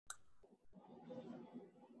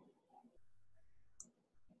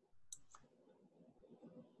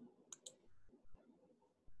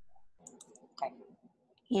Okay.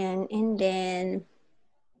 Yan. And then,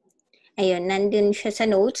 ayun, nandun siya sa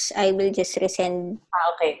notes. I will just resend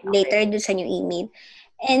Okay. later doon sa new email.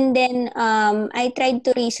 And then, I tried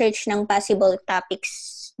to research ng possible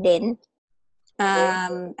topics din.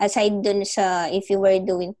 Aside dun sa if you were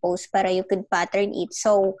doing post para you could pattern it.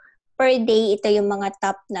 So, per day, ito yung mga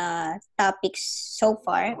top na topics so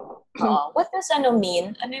far. What does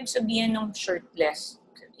mean? Ano yung sabihin ng shirtless?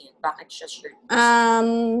 Bakit siya shirtless?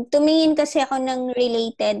 Tumingin kasi ako ng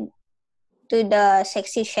related to the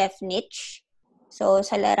sexy chef niche. So,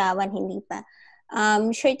 sa larawan, hindi pa.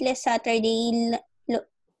 Shirtless Saturday,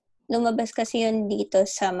 lumabas kasi yun dito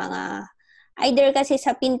sa mga, either kasi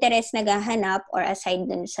sa Pinterest naghahanap or aside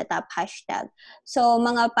dun sa top hashtag. So,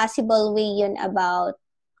 mga possible way yun about,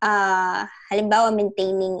 halimbawa,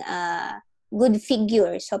 maintaining a good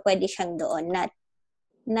figure. So, pwede siyang doon.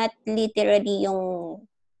 Not literally yung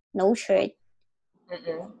no shirt.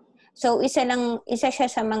 So, isa siya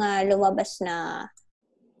sa mga lumabas na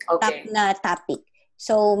top na topic.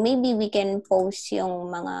 So, maybe we can post yung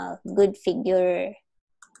mga good figure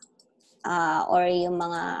or yung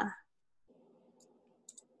mga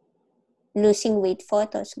losing weight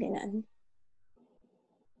photos, gano'n.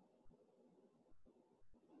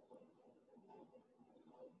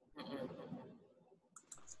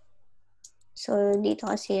 So, dito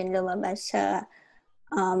kasi yung lumabas sa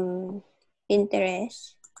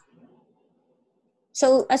Pinterest.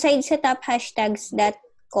 So, aside sa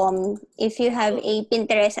tophashtags.com, if you have a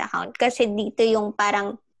Pinterest account, kasi dito yung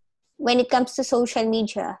parang, when it comes to social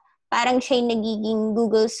media, parang siya yung nagiging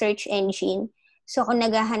Google search engine. So, kung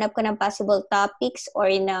naghahanap ka ng possible topics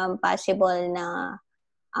or ng possible na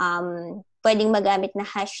pwedeng magamit na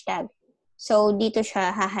hashtag, so, dito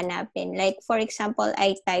siya hahanapin. Like, for example,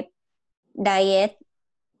 I type diet.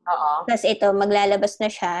 Tapos ito, maglalabas na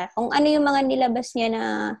siya. Kung ano yung mga nilabas niya na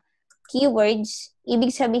keywords,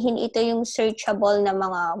 ibig sabihin ito yung searchable na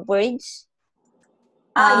mga words.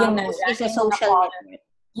 Yun na. Sa social network.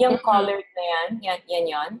 Yung colored na yan?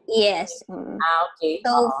 Yan? Yes. Okay.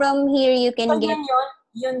 So, from here, you can get...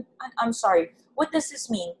 Yun, I'm sorry. What does this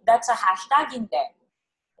mean? That's a hashtag, hindi?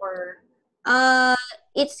 Or...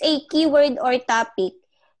 it's a keyword or topic.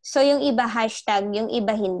 So, yung iba hashtag, yung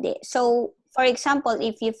iba hindi. So, for example,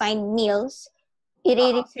 if you find meals,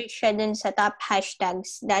 i-research siya dun sa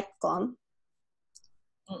tophashtags.com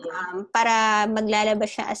para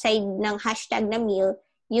maglalabas siya aside ng hashtag na meal,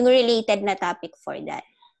 yung related na topic for that.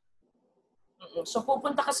 So,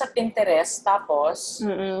 pupunta ka sa Pinterest, tapos?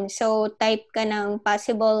 So, type ka ng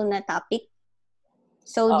possible na topic.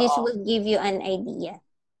 So, this will give you an idea.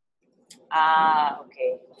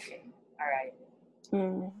 Okay. Alright.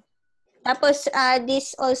 Tapos,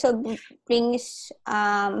 this also brings,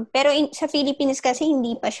 pero sa Philippines kasi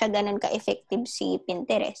hindi pa siya ganun ka-effective si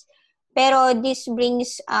Pinterest. Pero this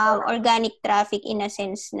brings organic traffic in a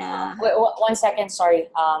sense na... Wait, 1 second, sorry.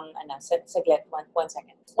 Saglit, 1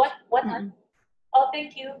 second. What? Oh,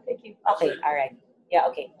 thank you. Okay, alright. Yeah,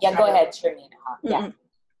 okay. Yeah, go ahead, Shermina. Yeah.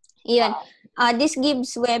 Yun. This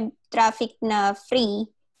gives web traffic na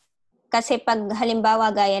free kasi pag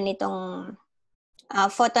halimbawa gaya nitong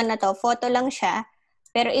photo na to, photo lang siya,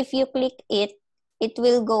 pero if you click it, it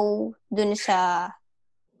will go dun sa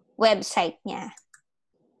website niya.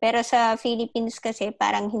 Pero sa Philippines kasi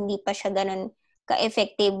parang hindi pa siya ganun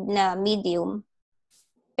ka-effective na medium.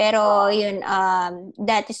 Pero yun,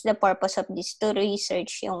 that is the purpose of this, to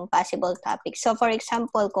research yung possible topics. So for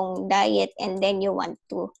example, kung diet and then you want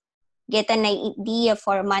to get an idea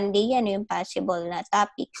for Monday, ano yung possible na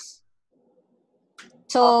topics.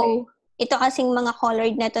 So, ito kasing mga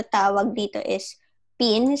colored na to tawag dito is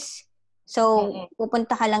pins. So,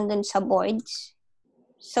 pupunta ka lang dun sa boards.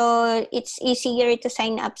 So, it's easier to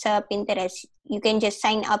sign up sa Pinterest. You can just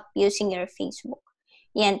sign up using your Facebook.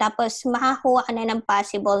 Yan. Tapos, makakuha ka na ng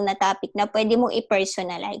possible na topic na pwede mong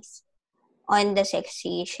i-personalize on the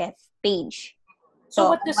Sexy Chef page.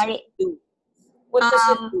 So what does it do? What does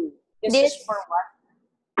it do? This is for what?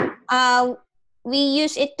 We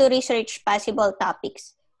use it to research possible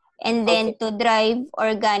topics and then to drive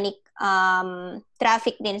organic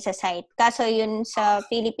traffic din sa site. Kaso yun sa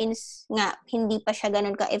Philippines nga, hindi pa siya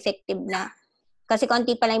ganun ka-effective na. Kasi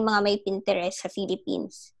konti pa lang yung mga may Pinterest sa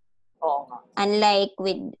Philippines. Unlike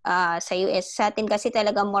with sa US. Sa atin kasi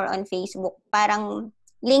talaga more on Facebook. Parang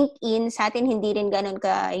LinkedIn, sa atin hindi rin ganun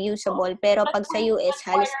ka-usable. Pero pag sa US,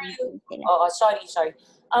 halos sila. Sorry.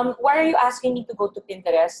 Why are you asking me to go to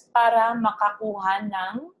Pinterest? Para makakuha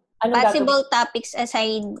ng possible topics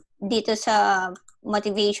aside dito sa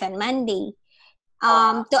Motivation Monday.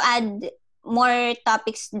 To add more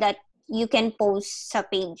topics that you can post sa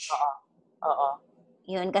page.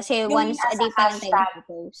 Yun, kasi You mean once a as a day pa lang tayo hashtag?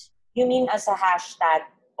 nagpo-post. You mean as a hashtag?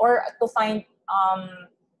 Or to find,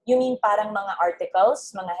 you mean parang mga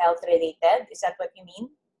articles, mga health related? Is that what you mean?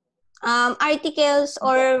 Articles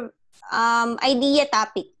or idea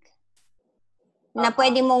topic na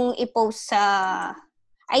pwede mong i-post sa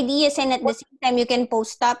ideas, and at the same time you can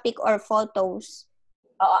post topic or photos.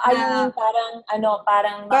 You mean parang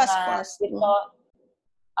parang mga cross-post. ito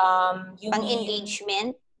you Pang mean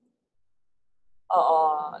engagement.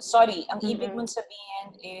 sorry, ang ibig mong sabihin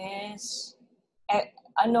is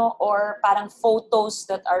or parang photos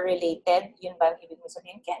that are related, yun ba ang ibig mong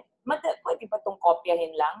sabihin? Pwede ba itong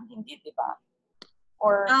kopyahin lang? Hindi, di ba?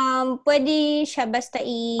 Or pwede siya basta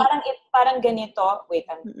parang ganito. Wait,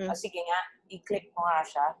 sige nga, i-click mo nga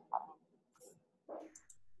siya.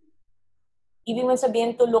 Ibig mong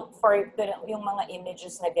sabihin to look for yung mga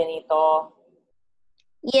images na ganito.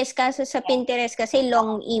 Yes, kaso sa Pinterest kasi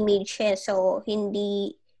long image siya, so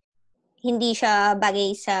hindi siya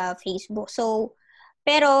bagay sa Facebook. So,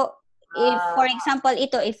 pero if for example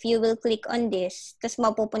if you will click on this, tapos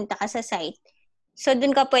mapupunta ka sa site, so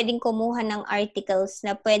dun ka pwedeng kumuha ng articles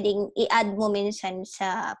na pwedeng i-add mo minsan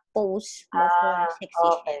sa post mo for sexy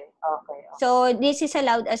chef. Okay. So, this is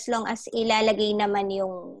allowed as long as ilalagay naman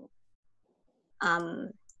yung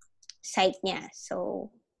site niya. So,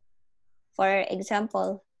 for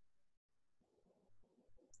example,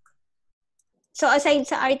 so aside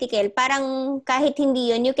sa article, parang kahit hindi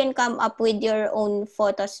yun, you can come up with your own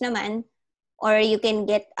photos naman, or you can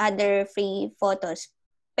get other free photos.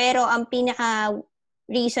 Pero ang pinaka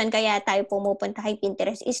reason kaya tayo pumupunta kay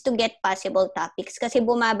Pinterest is to get possible topics kasi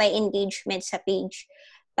bumaba engagement sa page.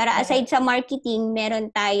 Para aside sa marketing, meron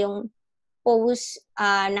tayong post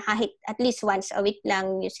na kahit at least once a week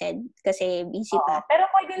lang, you said, kasi busy pa. Pero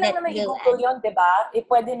pwede lang naman i-google yun, di ba?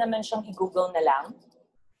 Pwede naman siyang i-google na lang.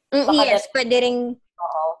 Yes, pwede rin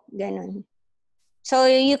ganun. So,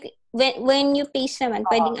 when you paste naman,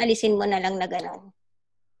 pwedeng alisin mo na lang na ganun.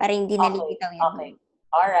 Para hindi nalilitaw yun. Okay.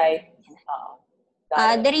 Alright.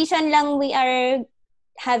 The reason lang we are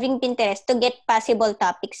having Pinterest to get possible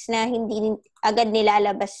topics na hindi agad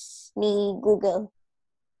nilalabas ni Google.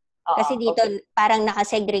 Kasi dito, parang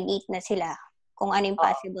nakasegregate na sila kung ano yung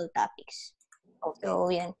possible topics. Okay. So,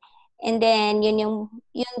 yan. And then, yun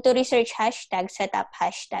yung to research hashtags, sa top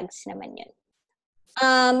hashtags naman yun.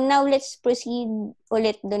 Now, let's proceed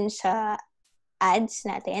ulit dun sa ads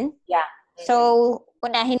natin. Yeah. So,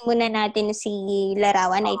 unahin muna natin si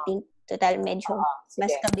Larawan. I think, total, medyo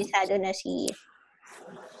mas kabisado na si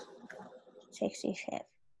Sexy Chef.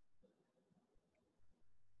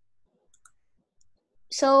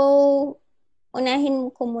 So,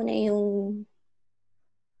 unahin ko muna yung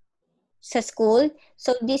sa school.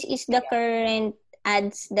 So, this is the current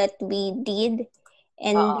ads that we did.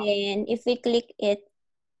 And then, if we click it,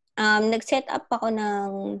 nag-set up ako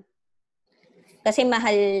ng, kasi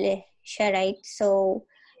mahal siya, right? So,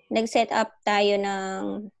 nag-set up tayo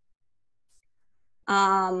ng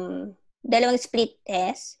dalawang split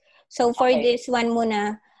test. So, for this one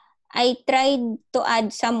muna, I tried to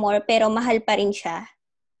add some more, pero mahal pa rin siya.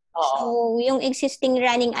 So, yung existing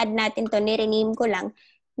running ad natin to, nirename ko lang.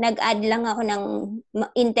 Nag-add lang ako ng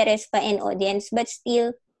interest pa and audience, but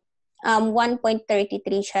still, 1.33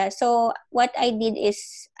 siya. So, what I did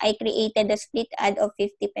is, I created a split ad of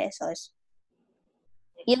 50 pesos.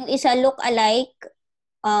 Yung isa look-alike,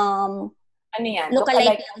 ano yan?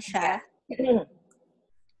 Look-alike lang siya.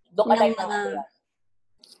 Look-alike ng mga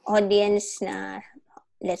audience na,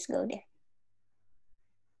 let's go there.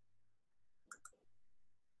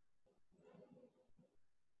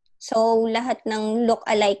 So, lahat ng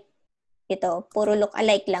look-alike ito, puro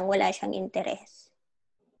look-alike lang, wala siyang interest.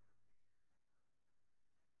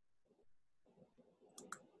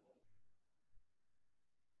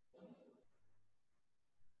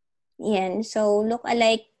 Yan. So,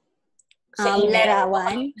 look-alike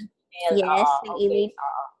larawan. Yes, nag-email.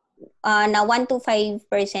 Na 1 to 5%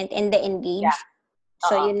 and the engage. Yeah.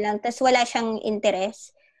 So, yun lang. Tapos, wala siyang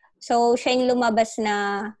interest. So, siya yung lumabas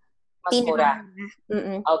na mas mura.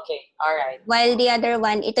 Okay, alright. While the other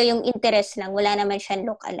one, ito yung interest lang. Wala naman siyang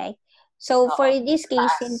look-alike. So, for this case,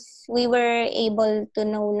 since we were able to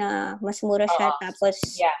know na mas mura siya, tapos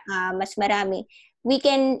mas marami, we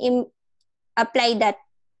can apply that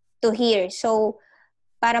to here. So,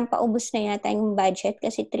 parang paubos na yata yung budget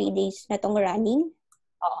kasi 3 days na tong running.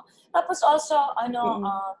 Tapos also, ano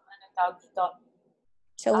tawag dito?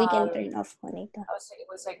 So, we can turn off muna ito. What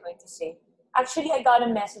was I going to say? Actually, I got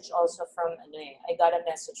a message also from, I got a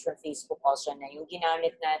message from Facebook also na yung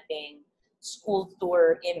ginamit nating school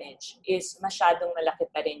tour image is masyadong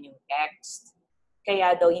malaki pa rin yung text.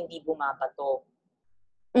 Kaya daw hindi bumabato.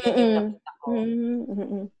 Yun yung nakita ko.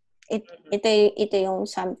 Ito yung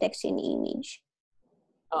some text in image.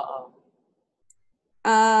 Oo.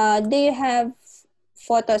 Do you have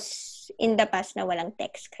photos in the past na walang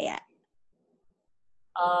text kaya?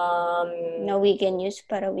 Na we can use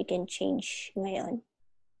para we can change ngayon?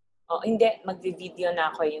 Hindi, magvi-video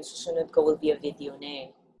na ako. Yung susunod ko will be a video na eh.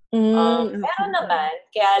 Okay. Meron naman,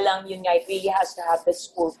 kaya lang yun nga, it really has to have the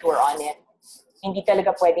school tour on it. Hindi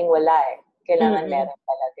talaga pwedeng wala eh. Kailangan meron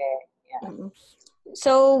talaga eh. Yeah.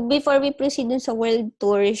 So, before we proceed dun sa world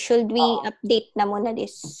tour, should we update na muna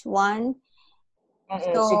this one?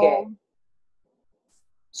 Sige.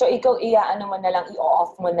 So, ikaw, ano mo na lang,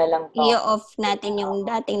 i-off mo na lang to. I-off natin yung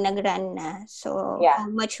dating nag-run na. So, how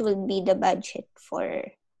much will be the budget for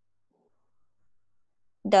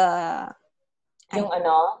the... Yung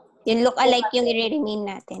yung look-alike yung i-remain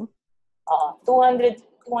natin. 200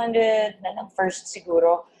 na lang first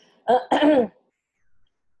siguro.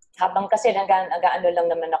 Habang kasi nag-ano lang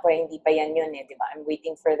naman ako, hindi pa yan yun eh, di ba? I'm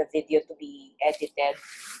waiting for the video to be edited.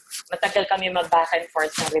 Matagal kami mag-back and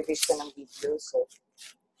forth ng revision ng video, so...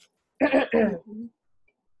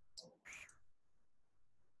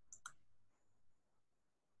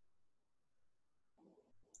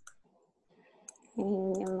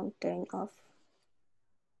 Hindi na mag-turn off.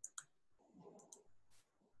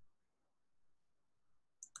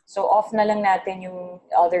 So off na lang natin yung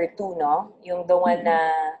other two, no? Yung the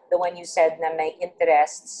one you said na may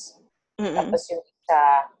interests. Tapos yung isa,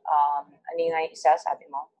 ano yung isa,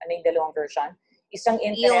 sabi mo? Ano yung dalawang version? Isang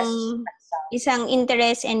interest. Isang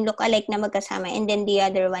interest and look-alike na magkasama, and then the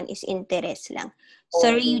other one is interest lang.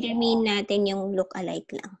 So, remain natin yung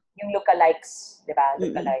look-alike lang. Yung lookalikes, di ba?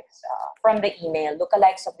 Lookalikes. From the email.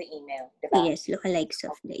 Lookalikes of the email, di ba? Yes, lookalikes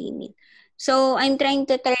of the email. So, I'm trying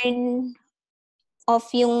to turn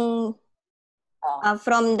off yung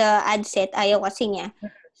from the ad set. Ayaw kasi niya.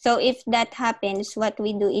 So, if that happens, what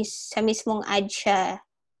we do is sa mismong ad siya,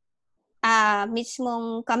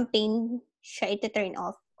 mismong campaign siya ito-turn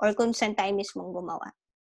off, or kung saan tayo mismong gumawa.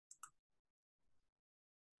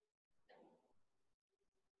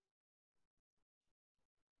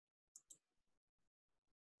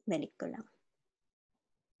 Balik ko lang.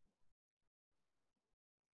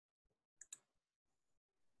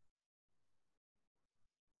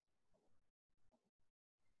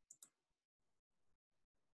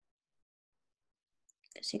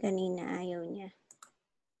 Kasi kanina ayaw niya.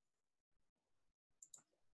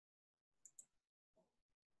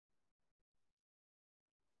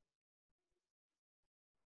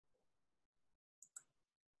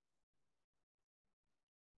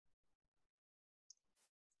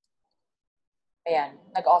 Ayan,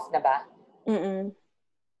 nag-off na ba?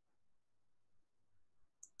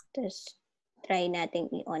 Tapos, try natin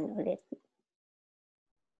i-on ulit.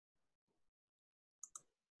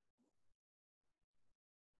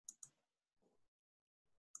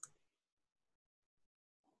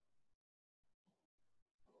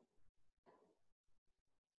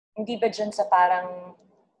 Hindi ba dyan sa parang...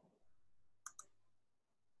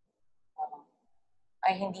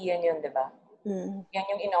 ay, hindi yan yun, di ba? Yan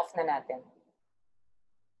yung in-off na natin.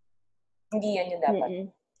 Hindi yan yung dapat.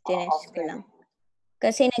 Tinest ko lang.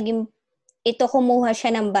 Kasi ito kumuha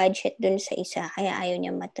siya ng budget dun sa isa, kaya ayaw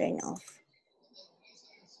niya ma-turn off.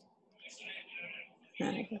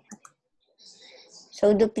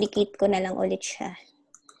 So, duplicate ko na lang ulit siya.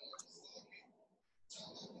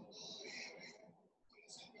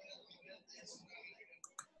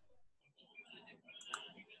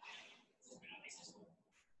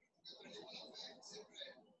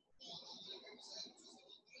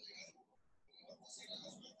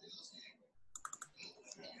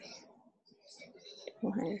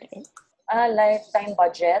 Lifetime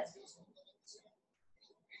budget?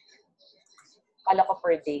 Kala ko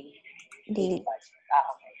per day. Daily.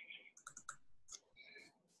 Okay.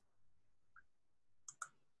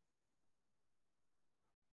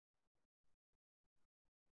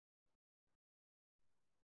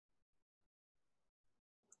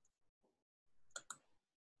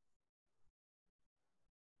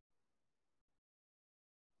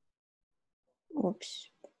 Oops.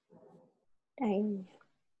 Time.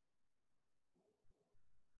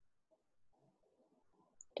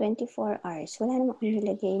 24 hours. Wala naman akong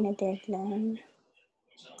nilagay na deadline.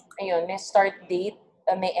 Ayun, may start date,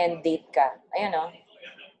 may end date ka. Ayun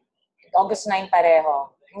August 9 pareho.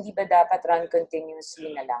 Hindi ba dapat run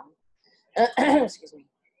continuously na lang? Excuse me.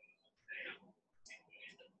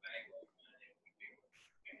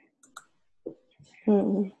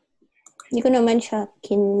 Hindi ko naman siya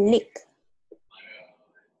kinlik.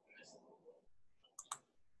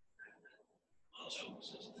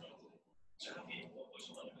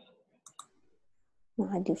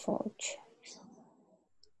 Mga default.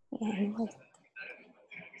 Yan.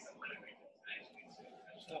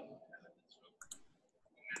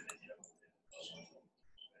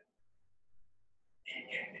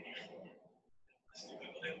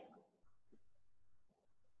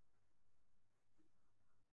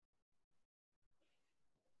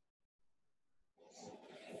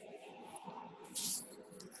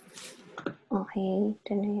 Okay,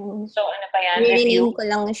 ito na yung... So, ano pa yan? Rename Review? ko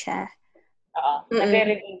lang siya. Oo.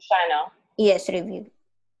 Nagre-review siya, no? Yes, review.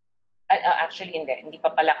 Actually, hindi. Hindi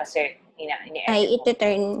pa pala kasi ini-edit Ay, mo. ito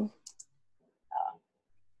turn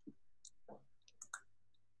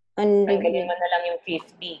on Tanggalin review. mo na lang yung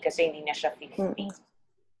 50 kasi hindi na siya 50.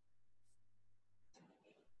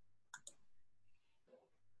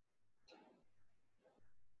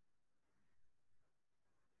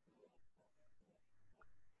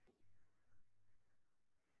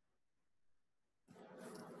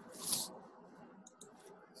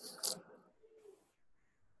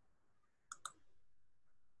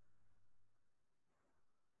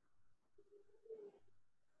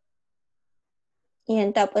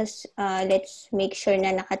 Yan, tapos let's make sure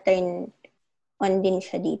na naka-turn on din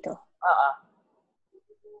siya dito. Oo.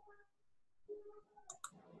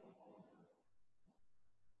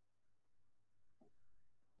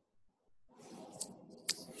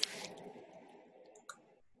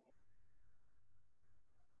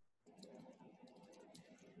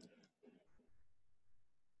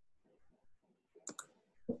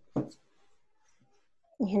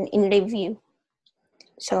 Yan, in review.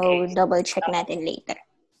 So, Okay. double check natin later.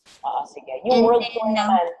 Oo, sige. Yung And world then, tour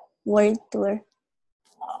naman. World tour.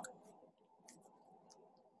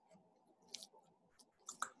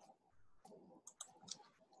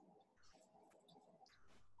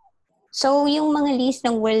 So, yung mga list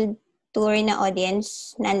ng world tour na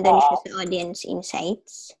audience, nandun siya sa audience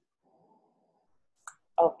insights.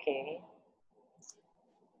 Okay.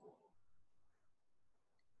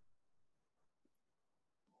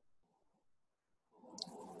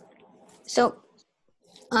 So,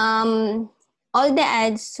 all the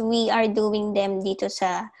ads, we are doing them dito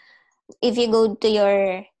sa, if you go to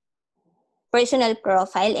your personal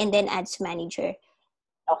profile and then ads manager.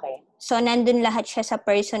 Okay. So, nandun lahat siya sa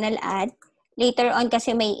personal ad. Later on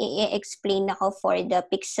kasi may i-explain ako for the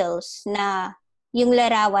pixels na yung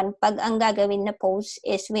larawan, pag ang gagawin na post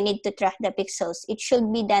is we need to track the pixels. It should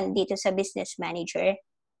be done dito sa business manager.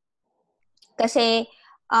 Kasi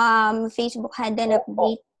Facebook had an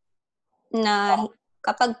update na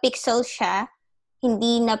kapag pixel siya,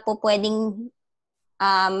 hindi na po pwedeng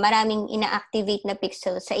maraming ina-activate na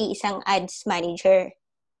pixel sa isang ads manager.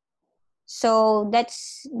 So,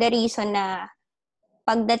 that's the reason na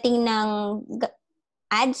pagdating ng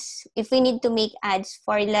ads, if we need to make ads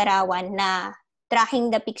for larawan na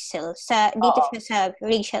tracking the pixel, dito siya sa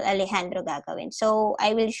Rachel Alejandro gagawin. So,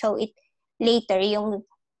 I will show it later, yung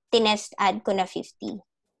tinest ad ko na 50.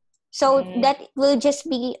 So, that will just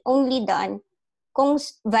be only done kung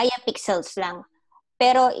via pixels lang.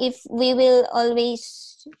 Pero if we will always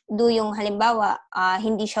do yung halimbawa,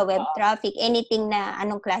 hindi siya web traffic, anything na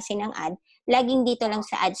anong klase ng ad, laging dito lang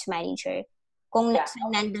sa ads manager. Kung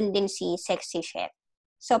nandun din si Sexy Chef.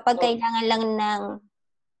 So, pag kailangan lang ng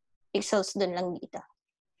pixels, dun lang dito.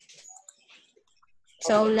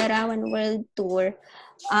 So, Larawan World Tour.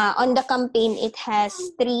 On the campaign, it has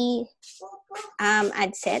 3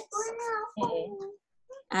 ad sets.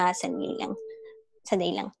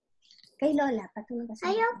 Sandali lang. Kay Lola, patulong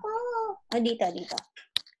kasi. Ayoko. Dito.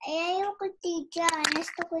 Ayoko dyan.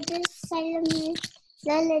 Gusto ko dyan sa lalamig.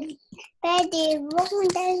 Pwede, huwag mo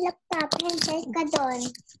dahil laptop. Hintay ka doon.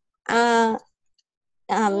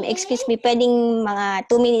 Excuse me, pwedeng mga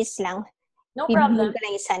 2 minutes lang. No problem. Bibigyan ko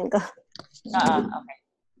lang yung son ko. Okay.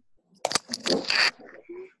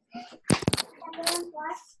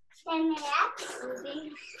 10 minutes?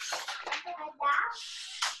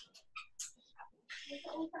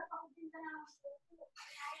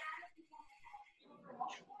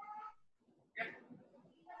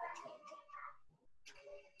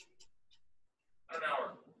 An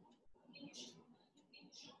hour.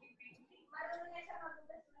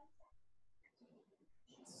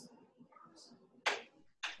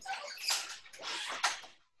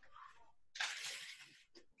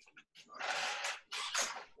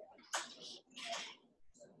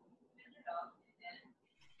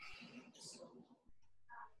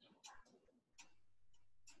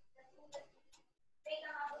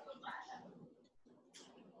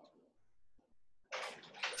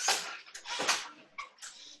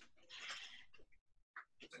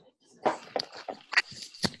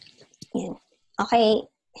 Yan. Okay.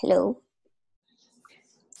 Hello.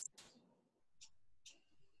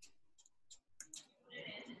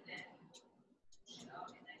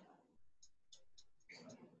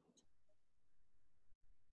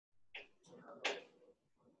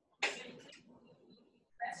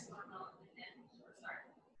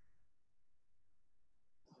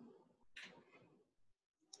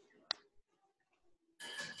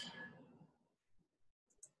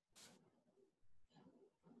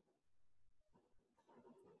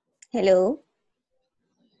 Hello?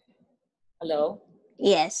 Hello?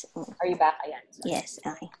 Yes. Are you back? Ayan. Sorry. Yes,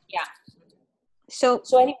 okay. Yeah. So,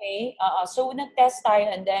 So anyway, so nag-test tayo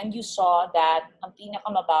and then you saw that ang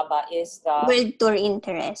pinakamababa is the world tour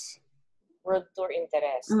interest. world tour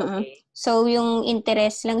interest. Mm-mm. Okay. So, yung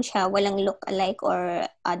interest lang siya, walang look-alike or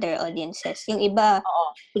other audiences. Yung iba, Oo.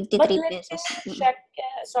 53 But let pesos. me check,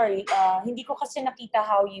 sorry, hindi ko kasi nakita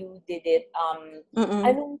how you did it.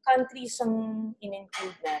 Anong countries ang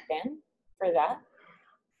in-include natin for that?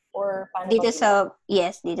 Or paano Dito bang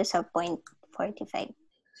ginawa? dito sa 0.45.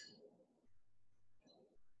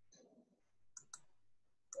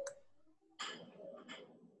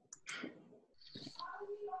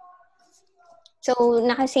 So,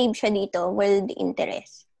 nakasave siya dito, world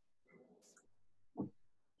interest.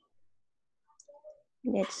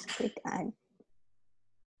 Let's click add.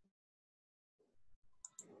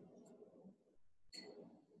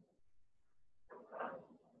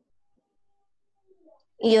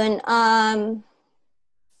 Yun,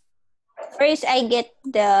 first I get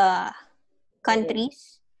the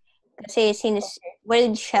countries. Kasi since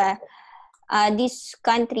world siya, these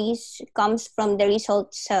countries comes from the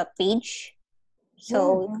results page.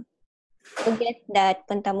 So, to get that,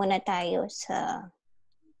 punta muna tayo sa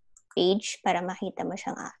page para makita mo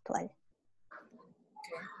siyang actual.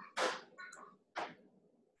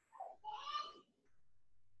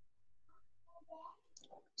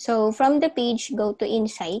 So, from the page, go to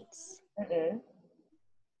Insights.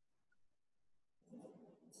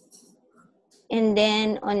 And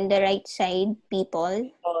then, on the right side,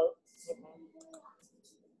 People.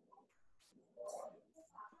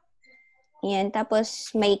 Yan. Tapos,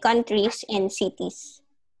 may countries and cities.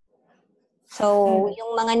 So,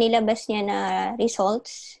 yung mga nilabas niya na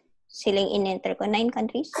results, silang in-enter ko. 9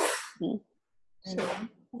 countries. So,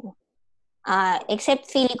 except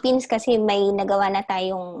Philippines kasi may nagawa na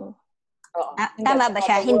tayong... tama ba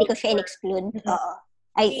siya? Hindi ko siya in-exclude. Oo.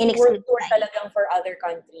 Ay, in-exclude world tour talagang for other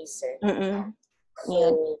countries eh.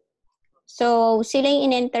 So, sila yung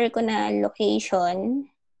in-enter ko na location.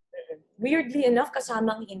 Weirdly enough,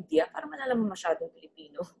 kasama ang India. Parang wala naman masyadong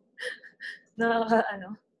Pilipino.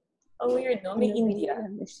 Weird, no? May India.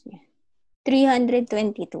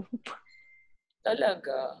 322.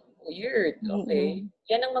 Talaga. Weird. Okay.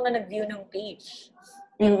 Yan ang mga nag-view ng page.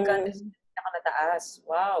 Yung countries na nakamataas.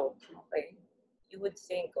 Wow. Okay. You would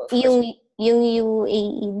think. Yung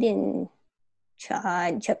UAE din.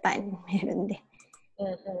 Tsaka Japan. Meron din.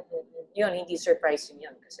 Yun, hindi surprising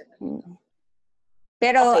yun. Kasi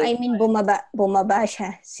pero, okay. I mean, bumaba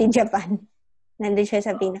siya. Si Japan. Nandun siya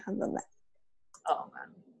sa pinakababa. Oo nga.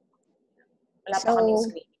 Wala pa kaming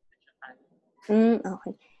screen.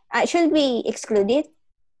 Okay. Should we exclude it?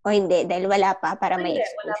 O hindi? Dahil wala pa para may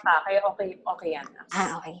exclusion. Wala pa. Kaya okay yan.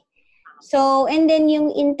 Okay. So, and then yung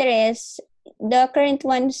interest, the current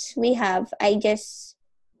ones we have, I just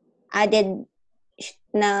added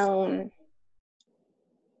ng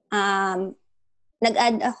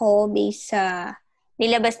nag-add ako based sa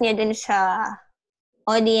nilabas niya dun sa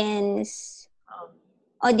audiences.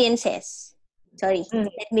 Sorry.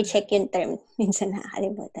 Let me check yung term. Minsan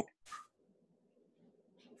nakakalimutan.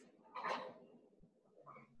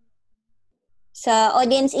 Sa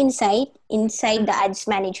audience insight, inside the ads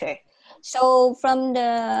manager. So, from the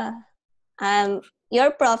your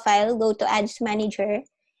profile, go to ads manager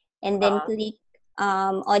and then click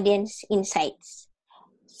audience insights.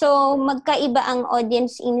 So, magkaiba ang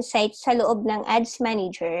audience insights sa loob ng ads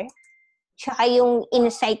manager tsaka yung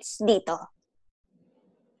insights dito.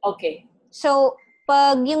 Okay. So,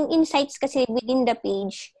 pag yung insights kasi within the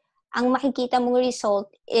page, ang makikita mong result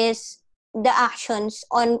is the actions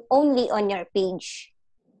only on your page.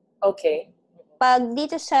 Okay. Pag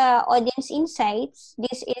dito sa audience insights,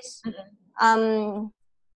 this is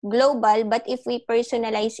global, but if we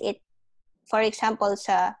personalize it, for example,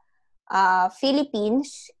 sa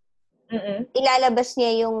Philippines, ilalabas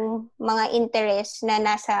niya yung mga interest na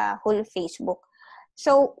nasa whole Facebook.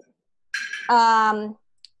 So,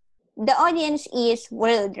 the audience is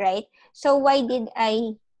world, right? So, why did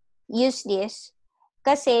I use this?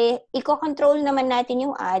 Kasi, i-control naman natin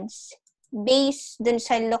yung ads based dun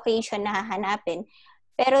sa location na hahanapin.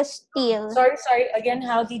 Pero still... Sorry. Again,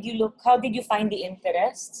 how did you find the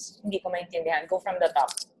interests? Hindi ko maintindihan. Go from the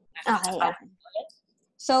top. Okay.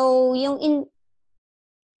 So, yung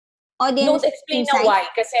audience don't explain insight, na why.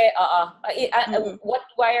 Kasi,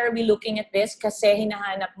 why are we looking at this? Kasi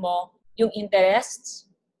hinahanap mo yung interests?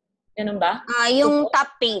 Ganun ba? Yung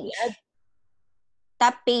top page.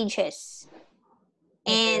 Top pages.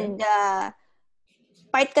 And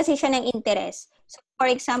part kasi siya ng interest. So, for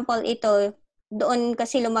example, ito, doon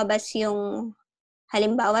kasi lumabas yung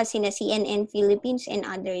halimbawa, sina CNN Philippines and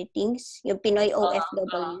other things, yung Pinoy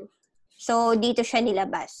OFW. So, dito siya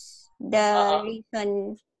nilabas. The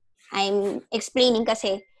reason I'm explaining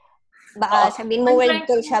kasi, baka sabihin mo world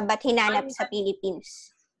tour siya, but hinanap sa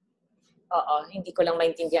Philippines. Oo, hindi ko lang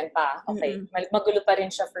maintindihan pa. Okay. Magulo pa rin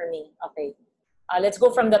siya for me. Okay. Let's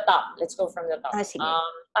go from the top. Sige.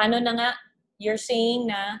 Paano na nga, you're saying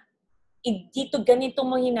na dito ganito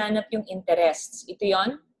mo hinanap yung interests. Ito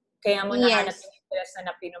yon? Kaya mo nahanap yung interest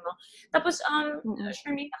na napino mo. Tapos,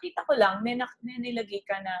 Shermaine, nakita ko lang, may nilagay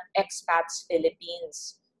ka na expats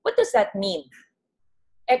Philippines. What does that mean?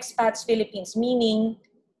 Expats Philippines, meaning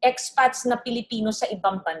expats na Pilipino sa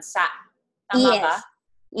ibang bansa. Tama ba?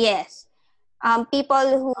 Yes. People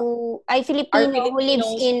who Filipino who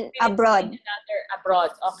lives in abroad.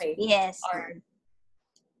 Abroad, okay. Yes.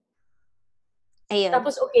 Ayun.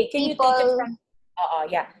 Tapos, okay, can you take it from...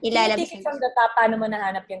 yeah. Can you take it from the top? Paano mo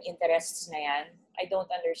nahanap yung interests na yan? I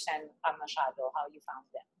don't understand masyado how you found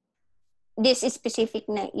them. This is specific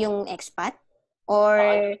na yung expat? Or...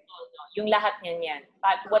 no. Yung lahat niyan yan.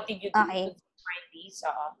 What did you do to find these?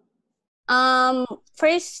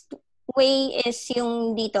 First way is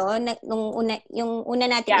yung dito, yung una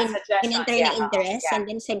natin in-enter na interest and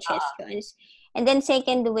then suggestions. And then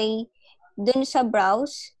second way, dun sa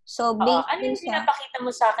browse. So, based ano yung pinapakita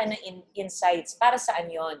mo sa akin ng insights? Para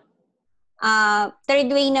saan yun?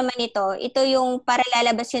 Third way naman ito yung para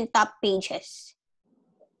lalabas yung top pages.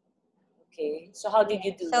 Okay. So, how did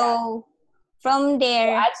you do that? So, from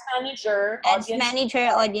there, Ads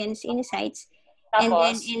Manager, Audience Insights, tapos, and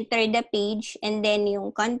then enter the page, and then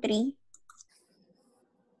yung country.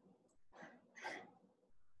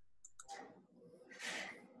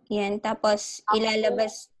 Yan, tapos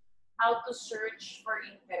ilalabas. How to search for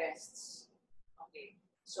interests. Okay.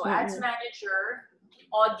 So, Ads Manager,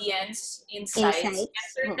 Audience Insights,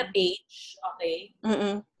 enter the page. Okay.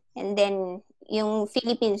 And then, yung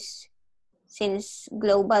Philippines, since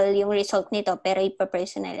global yung result nito, pero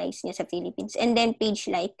ipa-personalize niya sa Philippines. And then,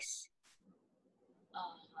 page likes.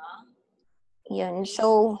 Yun.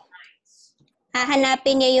 So,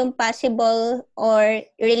 hahanapin niya yung possible or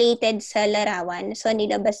related sa larawan. So,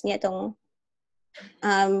 nilabas niya tong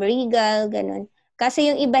Regal, ganun.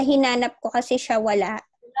 Kasi yung iba hinanap ko kasi siya wala.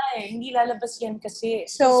 Wala hindi lalabas yan kasi.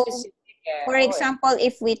 So, specific for example,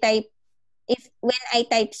 when I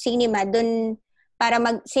type cinema, dun, para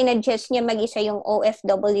sinuggest niya mag-isa yung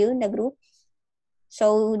OFW na group.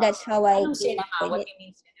 So, that's how I came up with it. What do you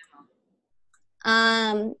mean cinema?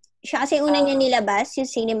 Siya kasi una niya nilabas, yung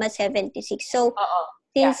Cinema 76. So,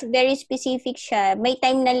 since very specific siya, may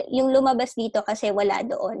time na yung lumabas dito kasi wala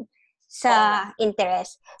doon sa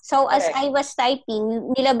interest. So, as I was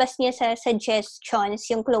typing, nilabas niya sa suggestions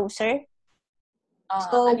yung closer.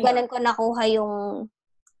 So, ganun ko nakuha yung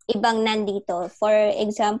ibang nandito. For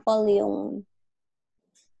example,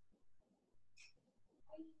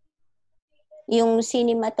 yung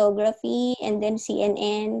cinematography and then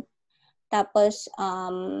CNN. Tapos,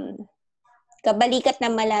 kabalikat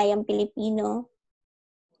na Malayang Pilipino.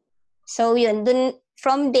 So, yun.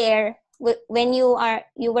 From there, when you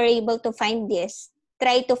were able to find this,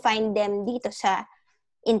 try to find them dito sa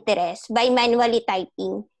interest by manually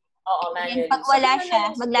typing. Oo, manually. Pag wala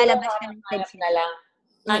siya, maglalabas siya ng hanap na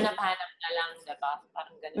lang, diba?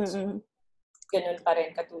 Parang ganun. Ganun pa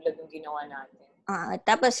rin, katulad ng ginawa natin.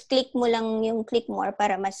 Tapos, click mo lang yung click more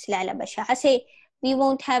para mas lalabas siya. Kasi, we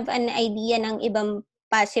won't have an idea ng ibang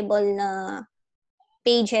possible na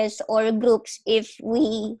pages or groups if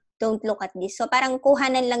we don't look at this. So, parang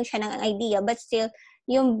kuhanan lang siya ng idea, but still,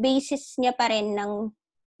 yung basis niya pa rin ng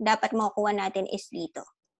dapat makukuha natin is dito.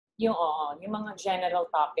 Yung mga general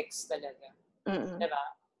topics talaga. Diba?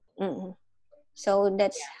 So,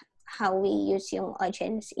 that's how we use yung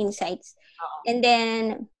audience insights. And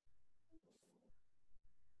then,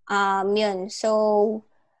 yun. So,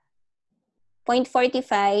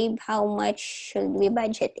 0.45, how much should we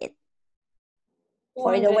budget it?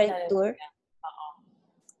 For the world tour?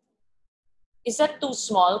 Is that too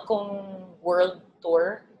small kung world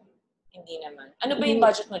tour? Hindi naman. Ano ba yung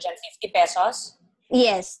budget mo dyan? 50 pesos?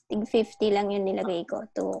 Yes, 50 lang yung nilagay ko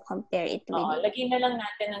to compare it with it. Lagyan na lang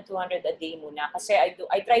natin ng 200 a day muna. Kasi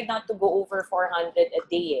I tried not to go over 400 a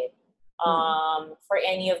day for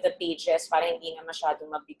any of the pages para hindi na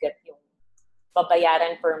masyadong mabigat yung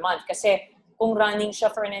babayaran per month. Kasi kung running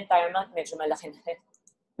siya for an entire month, medyo malaki na rin.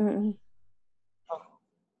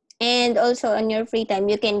 And also, on your free time,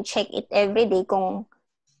 you can check it every day kung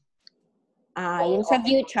yung sa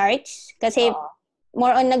view charts. Kasi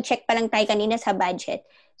more on nag-check pa lang tayo kanina sa budget.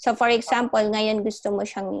 So, for example, ngayon gusto mo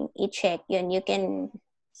siyang i-check. Yun, you can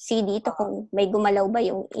see dito kung may gumalaw ba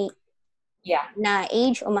yung Yeah. na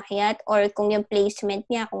age umakyat, or kung yung placement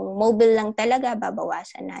niya, kung mobile lang talaga,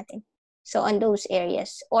 babawasan natin. So, on those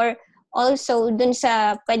areas. Or also, dun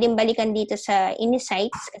sa, pwedeng balikan dito sa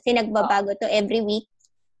insights, kasi nagbabago to every week.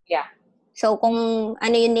 Yeah. So, kung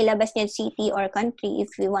ano yung nilabas niya, city or country,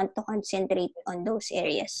 if we want to concentrate on those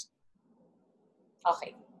areas.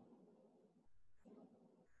 Okay.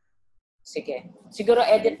 Sige. Siguro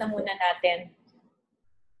edit na muna natin.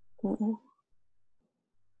 Mm-hmm.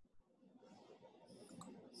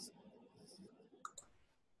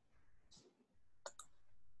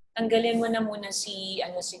 Tanggalin mo na muna si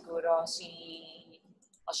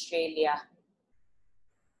Australia.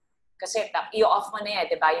 Kasi i-off mo na yan,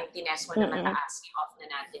 di ba? Yung tinest mo na mataas, i-off na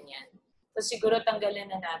natin yan. So siguro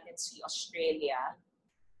tanggalin na natin si Australia.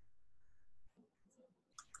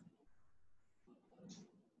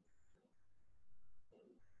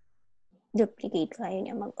 Duplicate ko, ayaw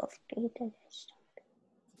niya mag-off data.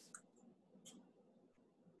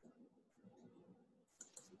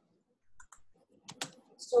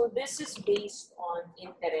 So this is based on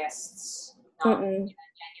interests. No?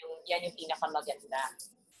 Yan yung pinakamaganda.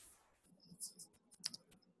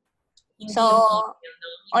 Hindi so,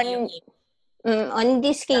 on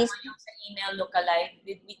this case, yung sa email lookalike,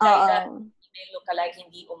 did we try that email lookalike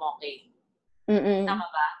hindi umokay? Tama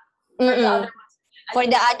ba? For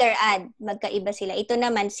the other ad, magkaiba sila. Ito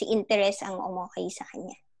naman, si interest ang umokay sa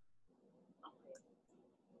kanya.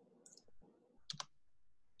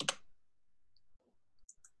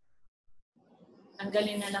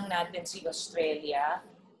 Tanggalin na lang natin si Australia.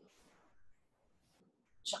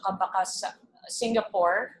 Tsaka baka sa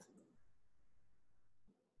Singapore.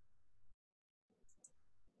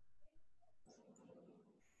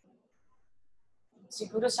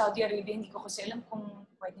 Siguro Saudi Arabia, hindi ko kasi alam kung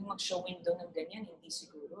pwedeng mag-show window ng ganyan. Hindi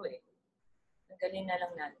siguro eh. Tanggalin na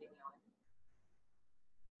lang natin yun.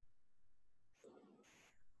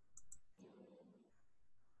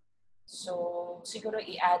 So, siguro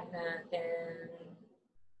i-add natin.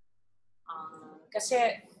 Kasi,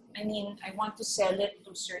 I mean, I want to sell it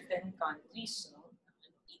to certain countries, no?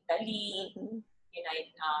 Italy,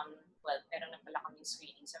 United, well, meron na pala kaming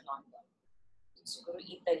screening sa London. So, siguro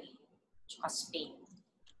Italy, tsaka Spain.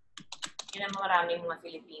 Yun ang maraming mga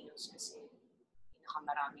Filipinos kasi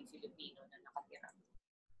pinakamaraming Filipino na nakatira.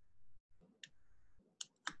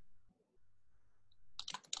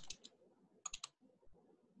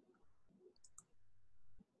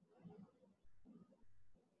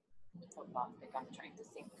 I'm trying to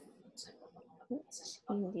think.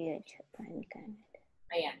 India, Japan, Canada.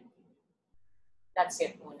 Ayan. That's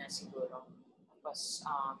it muna siguro. Tapos,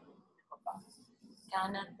 ano ba?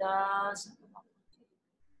 Canada,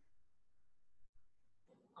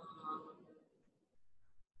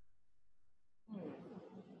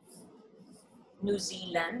 New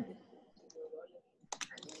Zealand.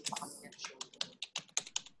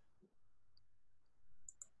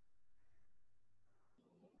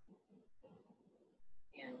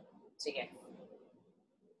 Ayan. Sige.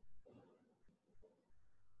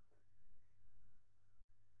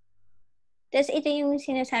 Tapos ito yung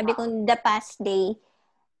sinasabi kong the past day,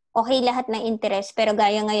 okay lahat ng interest, pero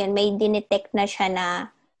gaya ngayon, may dinetect na siya na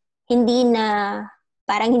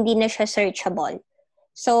parang hindi na siya searchable.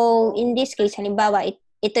 So, in this case, halimbawa,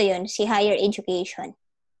 ito yon si higher education.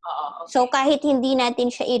 Okay. So, kahit hindi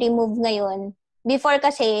natin siya i-remove ngayon, before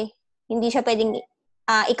kasi, hindi siya pwedeng,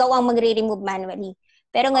 ikaw ang magre-remove manually.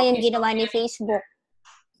 Pero ngayon, ginawa ni Facebook,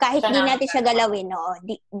 kahit di natin siya galawin,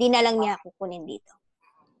 di na lang niya kukunin dito.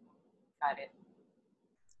 Got it.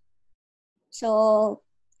 So,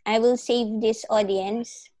 I will save this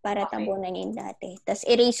audience para tabunan yung dati. Tapos,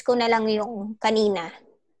 erase ko na lang yung kanina.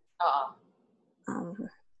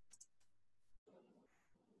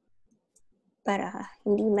 Para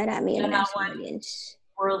hindi marami yung nasa audience.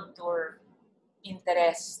 World Tour.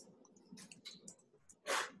 Interest.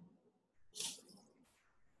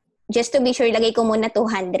 Just to be sure, lagay ko muna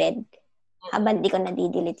 200. Habang di ko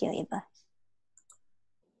na-delete yung iba.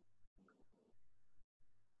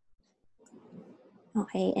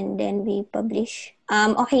 Okay, and then we publish.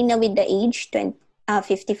 Okay na with the age,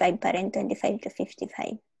 55 pa rin, 25 to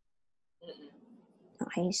 55.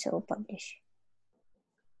 Okay, so publish.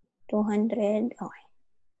 200, okay.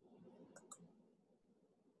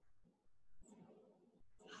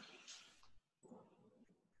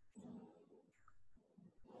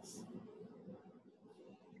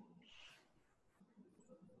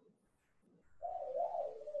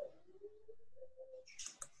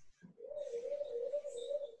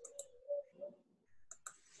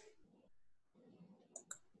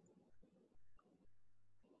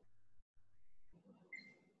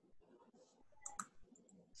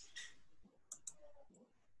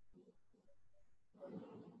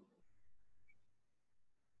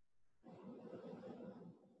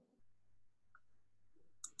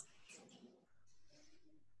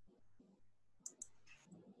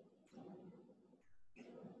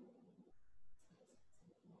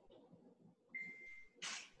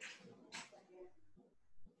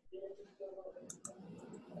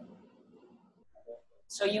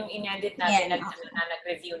 So yung inedit natin, Yan,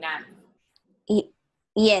 nag-review na.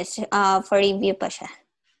 Yes, for review pa siya.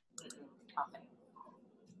 Okay.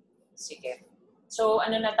 Sige. So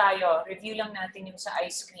ano na tayo? Review lang natin yung sa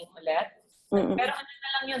ice cream ulit. Pero ano na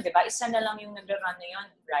lang yun, di ba? Isa na lang yung nag-run na yun,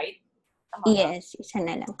 right? Tama ba? Yes, isa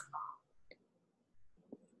na lang.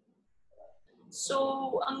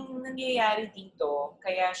 So, ang nangyayari dito,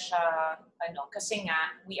 kaya siya, kasi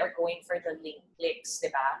nga, we are going for the link clicks,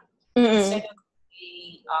 di ba? Instead of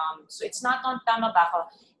so it's not on, tama ba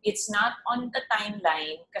ako? It's not on the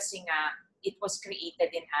timeline kasi nga, it was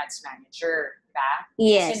created in Ads Manager, di ba?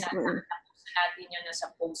 Yes. Kasi tapos natin yun na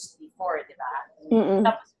sa post before, di ba?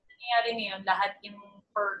 Tapos, nangyayari ngayon, lahat yung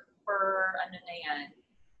per ano na yan,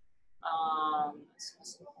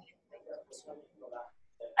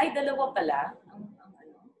 ay, dalawa pala.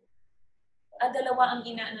 Dalawa ang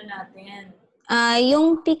inaano natin.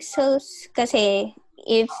 Yung pixels kasi,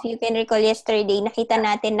 if you can recall yesterday, nakita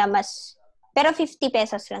natin na mas, pero 50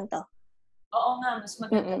 pesos lang to. Oo nga, mas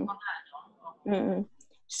maganda pa nga, no?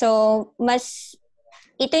 So,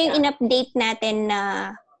 ito yung in-update natin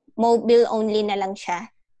na mobile only na lang siya.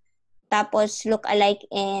 Tapos, look-alike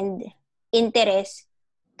and interest.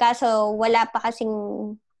 Kaso, wala pa kasing,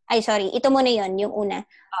 ito muna yon yung una.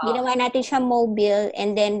 Ginawa natin siya mobile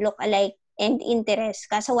and then look-alike and interest.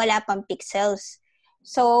 Kaso, wala pang pixels.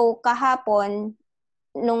 So, kahapon,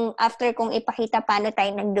 nung after kong ipakita paano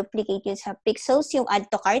tayo nag-duplicate yun sa pixels, yung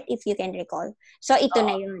add to cart, if you can recall. So, ito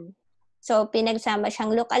na yun. So, pinagsama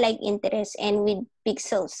siyang look-alike interest and with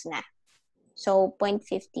pixels na. So,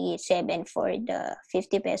 0.57 for the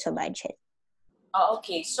 50 peso budget.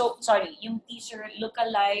 Okay. So, sorry, yung teaser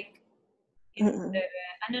look-alike,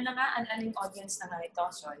 ano na nga, aling audience na nga ito?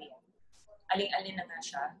 Sorry. Aling-alin na nga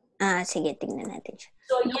siya? Sige, tingnan natin siya.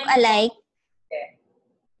 So, look-alike.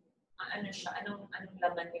 Ano siya? Anong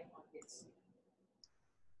laman yung audience?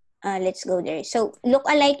 Let's go there. So,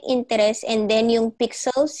 look-alike interest and then yung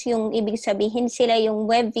pixels, yung ibig sabihin sila yung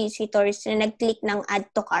web visitors na nag-click ng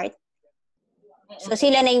add to cart. So,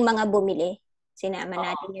 sila na yung mga bumili. Sinama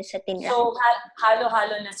natin yung sa tindahan. So,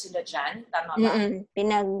 halo-halo na sila dyan? Tama ba?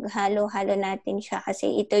 Pinaghalo-halo natin siya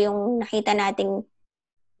kasi ito yung nakita nating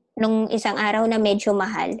nung isang araw na medyo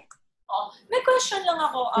mahal. May question lang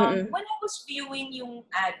ako. When I was viewing yung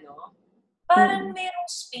ad, no, parang merong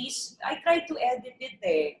space. I tried to edit it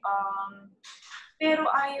pero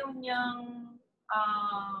ayaw niyang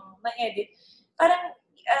ma-edit. Parang,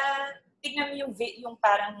 tignan mo yung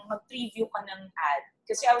parang mag-preview ka ng ad.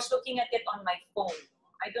 Kasi I was looking at it on my phone.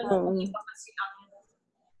 I don't know kung iba kasi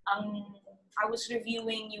I was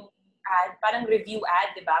reviewing yung ad, parang review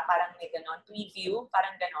ad, di ba? Parang may ganon. Preview,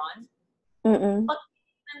 parang ganon. Pag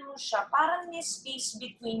tignan mo siya, parang may space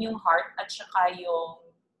between yung heart at saka yung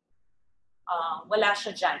wala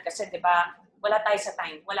siya dyan. Kasi di ba, wala sa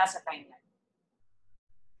timeline.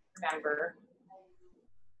 Remember?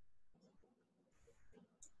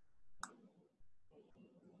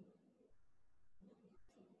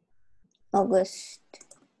 August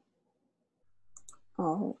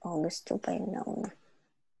 2 pa yung nauna.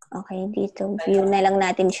 Okay, dito. View na lang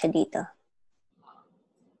natin siya dito.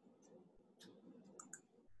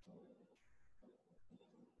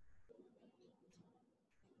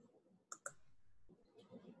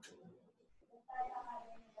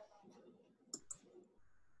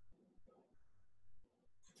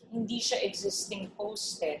 Hindi siya existing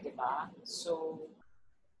post di ba? So,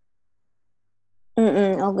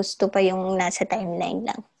 August 2 pa yung nasa timeline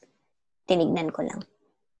lang. Tinignan ko lang.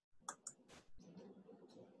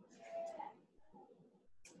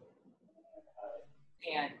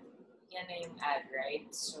 Ayan. Yan na yung ad, right?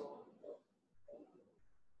 So,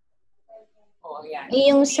 yan.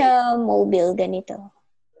 Yung sa mobile, ganito.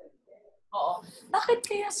 Oo. Bakit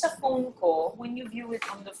kaya sa phone ko, when you view it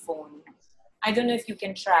on the phone, I don't know if you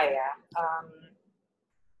can try,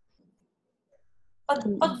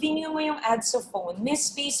 pag view mo yung ad sa phone, may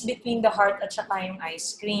space between the heart at saka yung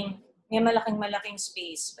ice cream. May malaking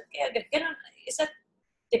space. But kaya ganun, is that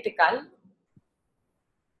typical?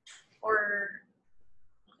 Or,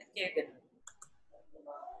 kaya ganun?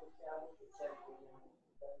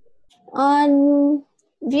 On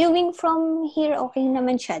viewing from here, okay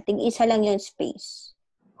naman siya. Tig-isa lang yung space.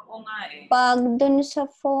 Oo nga Pag dun sa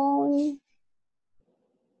phone,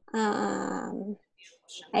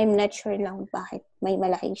 I'm not sure lang bakit may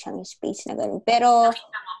malaki siyang space na gano'n. Pero,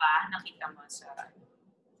 nakita mo ba? Nakita mo sa...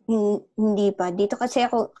 Hindi pa. Dito kasi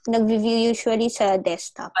ako nag-review usually sa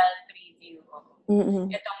desktop. Mobile preview.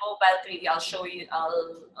 Ito, mobile preview. I'll show you.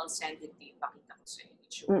 I'll send it to you. Pakita ko sa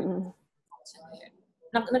inyo.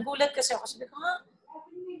 Nagulat kasi ako. Sabi ko,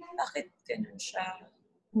 Bakit ganun siya?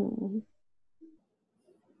 Mm.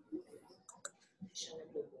 Hindi siya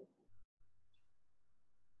nag-load.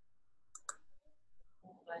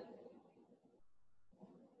 Okay.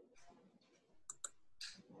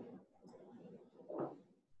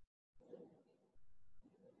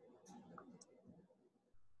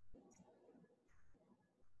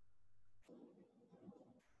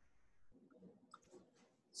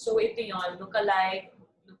 So ito yon, lookalike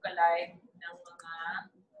ng mga,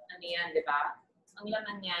 ano yan, di ba? Ang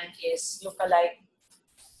laman niyan is lookalike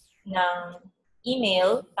ng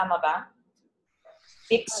email, tama ba?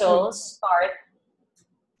 Pixels, cart,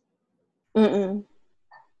 Mm-mm.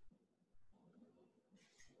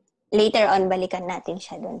 Later on, balikan natin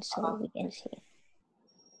siya doon so we can see.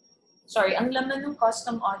 Sorry, ang laman ng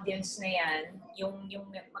custom audience na yan, yung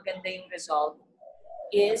maganda yung result,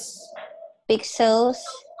 is Pixels.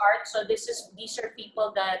 cart. So these are people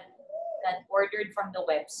that ordered from the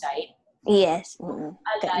website. Yes.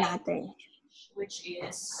 Alike, Natin. which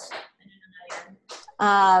is, ano na nga yan?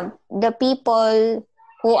 The people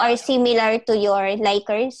who are similar to your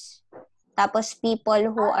likers. Tapos people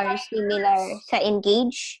who are similar sa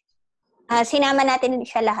engage. Sinama natin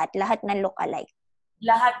siya lahat ng lookalike.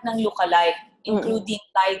 Lahat ng lookalike, including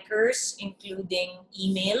likers, including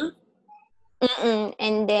email.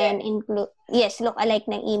 And then lookalike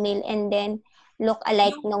ng email and then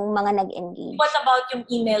lookalike ng mga nag-engage. What about yung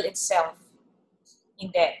email itself?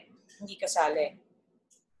 Hindi kasali.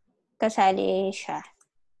 Kasali siya.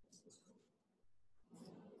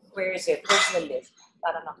 Where is it? Where's the list?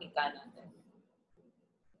 Para makita natin.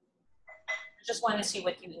 I just want to see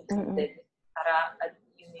what you included. Para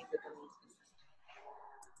you make the commitment.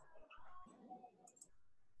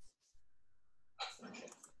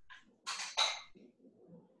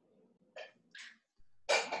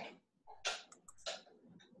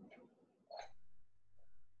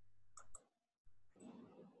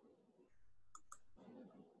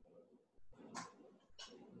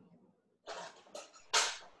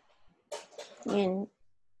 Yun.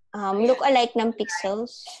 Lookalike ng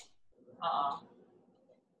pixels.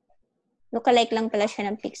 Lookalike lang pala siya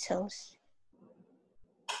ng pixels.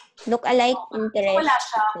 Lookalike interest.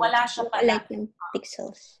 Wala siya pala. Lookalike ng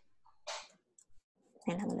pixels.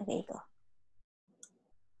 Yan lang lagay ko.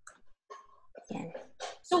 Yan.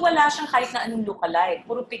 So wala siyang kahit na anong lookalike.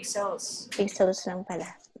 Puro pixels. Pixels lang pala.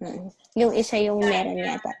 Yung isa yung meron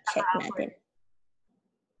yata. Check natin.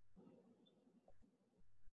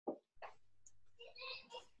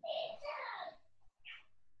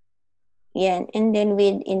 Yan. And then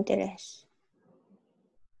with interest.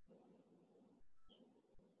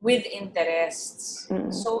 With interests.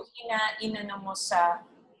 So, inano mo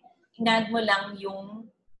inad mo lang yung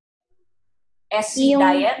SC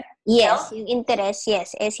diet? Yes, health? Yung interest,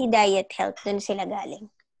 yes. SC diet health, dun sila galing.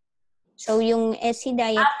 So, yung SC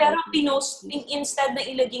diet pero instead na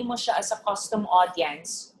ilagay mo siya as a custom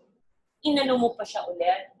audience, inano mo pa siya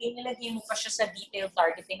ulit, inilagay mo pa siya sa detailed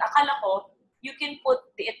targeting. Akala ko, you can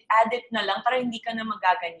add it na lang para hindi ka na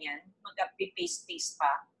magaganyan, mag-paste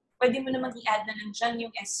pa. Pwede mo naman i-add na lang dyan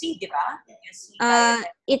yung SC, di ba?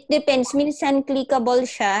 It depends. Minsan clickable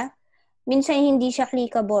siya. Minsan hindi siya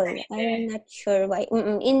clickable. I'm not sure why.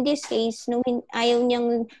 In this case, nung ayaw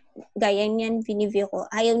niyang, gaya niyan, biniview ko,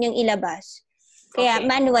 ayaw niyang ilabas. Kaya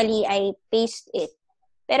manually, I paste it.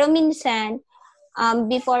 Pero minsan,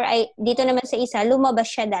 dito naman sa isa, lumabas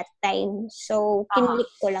siya that time. So,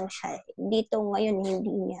 kinlik ko lang siya. Dito ngayon,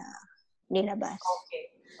 hindi niya nilabas.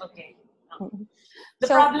 Okay. The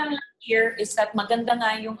problem lang here is that maganda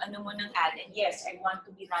nga yung ano mo ng ad. And yes, I want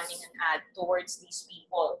to be running an ad towards these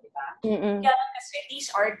people, di ba? Kaya kasi these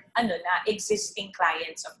are existing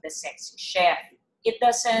clients of the sexy chef.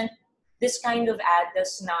 This kind of ad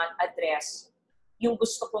does not address yung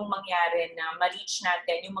gusto kong mangyari na ma-reach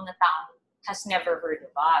natin yung mga taong has never heard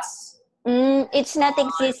of us. It's not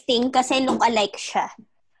existing kasi look-alike siya.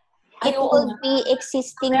 It will be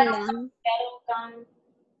existing lang. Meron kang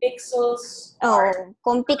pixels.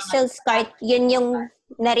 Kung pixels cart, yun yung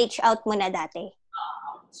na-reach out mo na dati.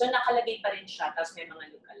 So nakalagay pa rin siya, tapos may mga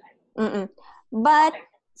lookalike. But,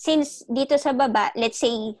 since dito sa baba, let's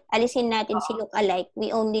say, alisin natin si lookalike, we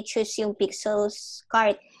only choose yung pixels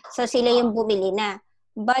cart. So, sila yung bumili na.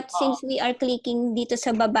 But, since we are clicking dito sa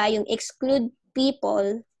baba yung exclude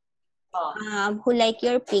people who like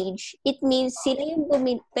your page, it means sila yung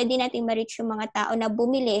pwede natin ma-reach yung mga tao na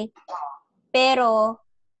bumili, pero,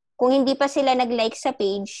 kung hindi pa sila nag-like sa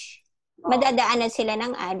page, madadaanan sila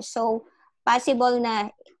ng ad. So, possible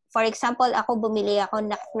na, for example, ako bumili ako,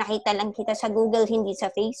 nakita lang kita sa Google, hindi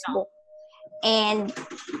sa Facebook. And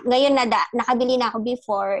ngayon nakabili na ako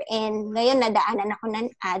before, and ngayon nadaanan ako ng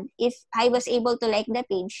ad. If I was able to like the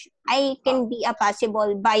page, I can be a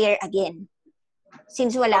possible buyer again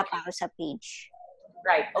since wala pa ako sa page.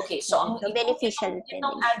 Right. Okay. So, beneficial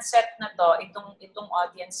itong ad set na to, itong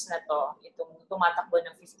audience na to, itong tumatakbo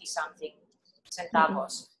ng 50-something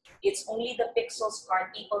centavos, it's only the Pixels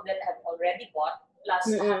card people that have already bought plus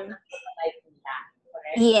lahat ng like nila.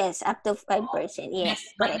 Correct? Yes, up to 5%. Yes.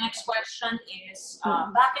 My next question is,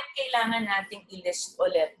 bakit kailangan nating i-list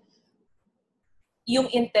ulit yung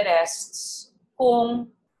interests kung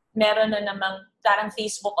meron na namang parang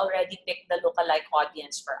Facebook already picked the lookalike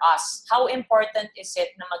audience for us? How important is it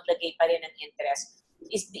na maglagay pa rin ng interest?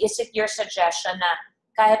 Is it your suggestion na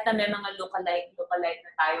kahit na may mga lookalike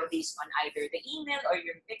na tayo based on either the email or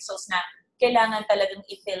your pixels na kailangan talagang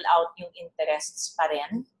i-fill out yung interests pa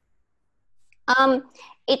rin?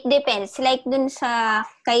 It depends. Like dun sa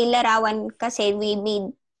kay Larawan kasi we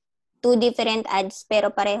made 2 different ads pero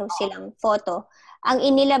pareho silang photo. Ang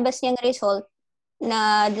inilabas niyang result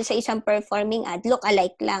na doon sa isang performing ad, look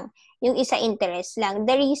alike lang. Yung isa interest lang.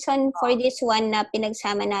 The reason for this one na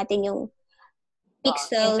pinagsama natin yung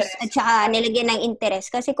pixels at saka nilagyan ng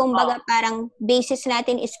interest. Kasi kumbaga parang basis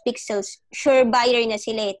natin is pixels. Sure buyer na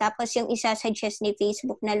sila eh. Tapos yung isa suggest ni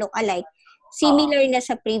Facebook na look alike, similar na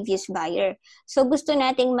sa previous buyer. So gusto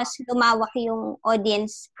nating mas lumawak yung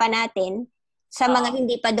audience pa natin sa mga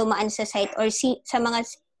hindi pa dumaan sa site or sa mga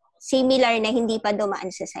similar na hindi pa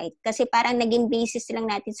dumaan sa site. Kasi parang naging basis lang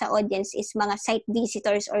natin sa audience is mga site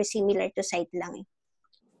visitors or similar to site lang eh.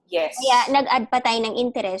 Yes. Kaya nag-add pa tayo ng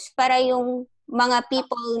interest para yung mga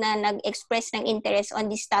people na nag-express ng interest on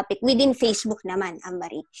this topic within Facebook naman ang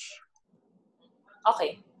ma-reach.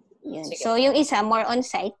 Okay. Yun. So yung isa more on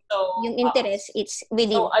site, yung interest it's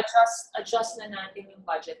within. So adjust na natin yung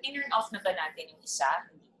budget. Turn off na ba natin yung isa?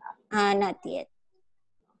 Hindi pa. Not yet.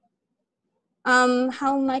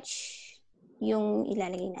 How much yung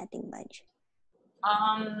ilalagay nating budget?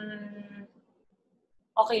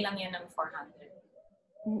 Okay lang yan ng 400.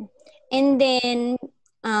 And then,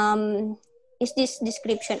 is this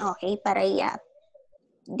description okay para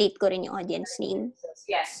i-update ko rin yung audience name?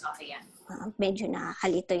 Yes, okay yan. Medyo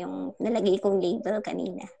nakakalito yung nalagay kong label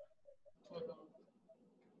kanina.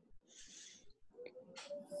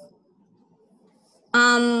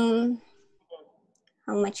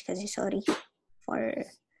 How much kasi, sorry, for...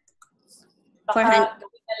 Baka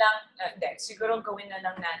gawin na lang, siguro gawin na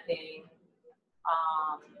lang natin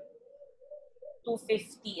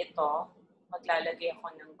 250 ito. Maglalagay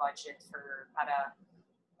ako ng budget para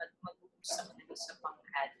mag-uusa mo na sa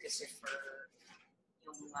pang-ad kasi for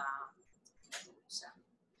yung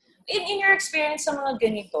in your experience sa mga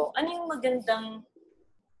ganito, ano yung magandang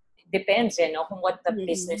depends no kung what the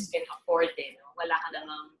business can afford no? Wala ka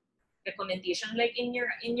namang recommendation like in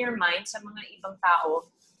your mind sa mga ibang tao,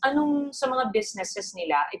 anong sa mga businesses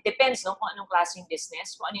nila, it depends no kung anong klaseng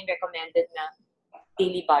business, kung ano yung recommended na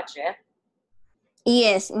daily budget.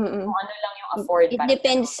 Yes. Kung ano lang yung afford. It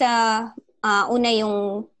depends sa una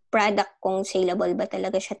yung product kung saleable ba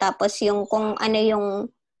talaga siya. Tapos yung kung ano yung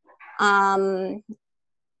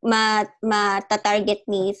mata-target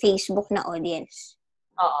ni Facebook na audience.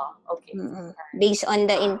 Okay. Based on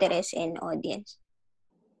the interest and audience.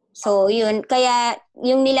 So yun, kaya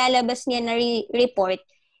yung nilalabas niya na report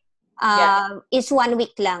is 1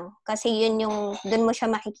 week lang. Kasi yun yung, dun mo siya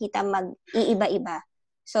makikita mag-iiba-iba.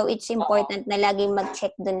 So, it's important na laging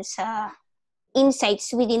mag-check dun sa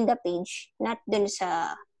insights within the page, not dun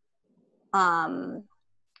sa,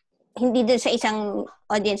 hindi dun sa isang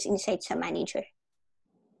audience insight sa manager.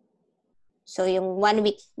 So, yung 1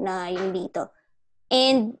 week na yung dito.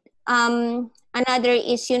 And, another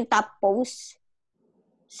is yung top post.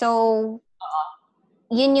 So,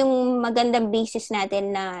 yun yung magandang basis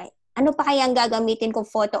natin na ano pa kaya ang gagamitin kong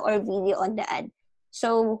photo or video on the ad.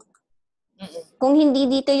 So, kung hindi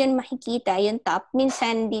dito yun makikita, yung top,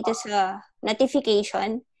 minsan dito sa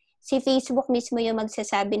notification, si Facebook mismo yung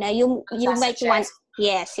magsasabi na you might want,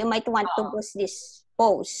 you might want to boost this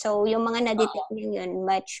post. So, yung mga na-detect nyo yun,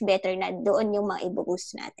 much better na doon yung mga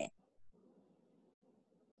i-boost natin.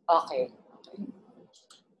 Okay.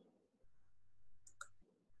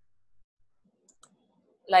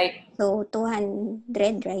 Like, so, 200,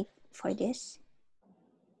 right, for this?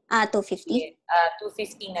 250?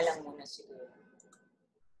 250 na lang muna siguro.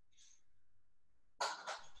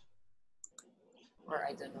 Or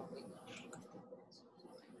I don't know.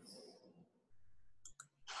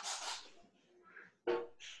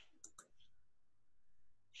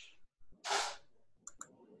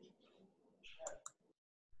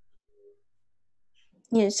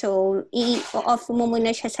 Yun, so, i-off mo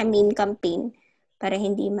muna siya sa main campaign para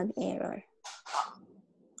hindi mag-error.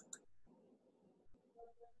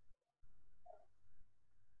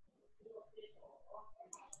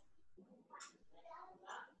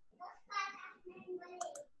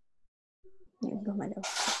 Yun, gumalaw.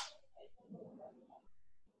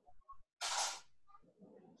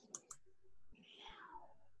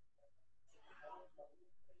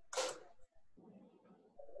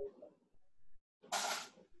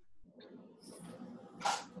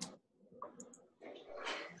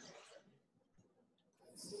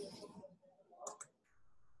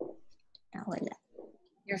 Wala.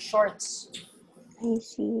 Your shorts. I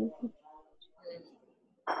see.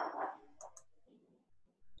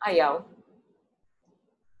 Ayaw.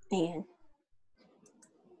 Ayan.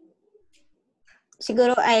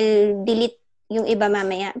 Siguro I'll delete yung iba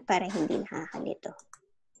mamaya para hindi nakakalito.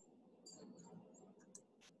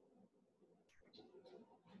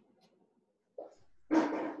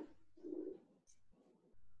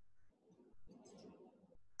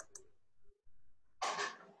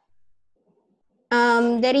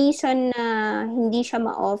 The reason na hindi siya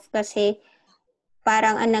ma-off kasi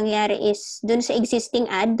parang ang nangyari is dun sa existing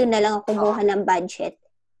ad, dun na lang ako kumuha ng budget.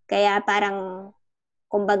 Kaya parang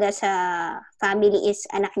kumbaga sa family is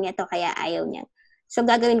anak niya to kaya ayaw niya. So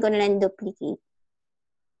gagawin ko na lang duplicate.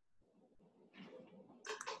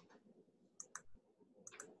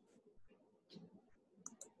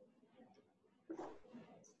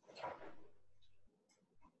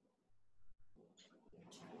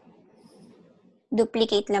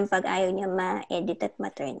 Duplicate lang pag ayaw niya ma-edit at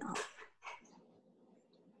ma-turn off.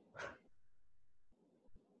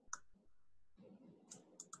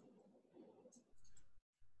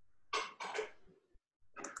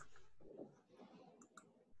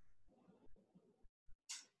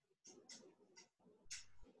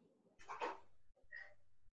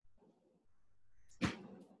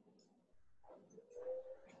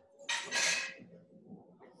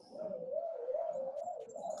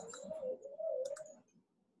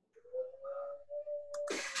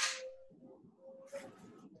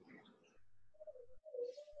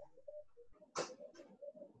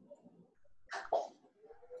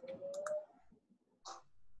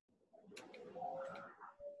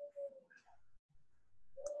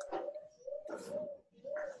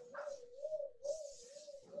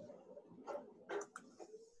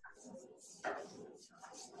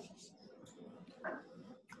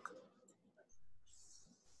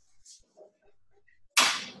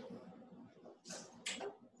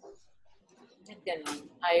 Ganun.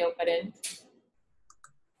 Ayaw pa rin.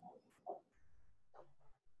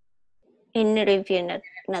 In review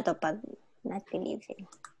na to pag not believing.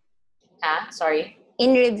 Ha? Sorry?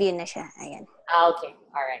 In review na siya. Ayan. Okay.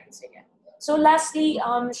 Alright. Sige. So lastly,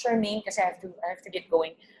 Charmaine, kasi I have to get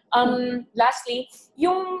going. Lastly,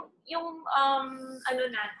 yung ano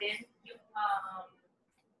natin, yung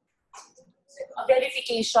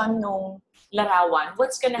verification nung larawan,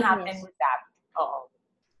 what's gonna happen with that? Oo.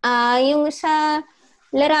 Yung sa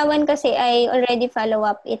larawan kasi I already follow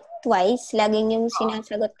up it twice. Laging yung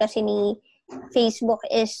sinasagot kasi ni Facebook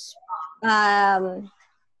is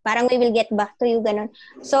parang we will get back to you, ganun.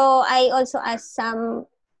 So, I also asked some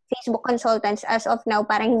Facebook consultants as of now,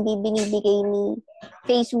 parang hindi binibigay ni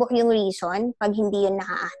Facebook yung reason pag hindi yun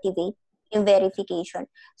naka-activate, yung verification.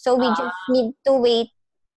 So, we just need to wait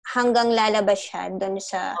hanggang lalabas siya dun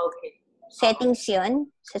sa settings yun,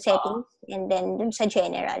 sa settings, and then dun sa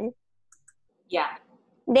general. Yeah.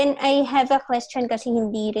 Then, I have a question kasi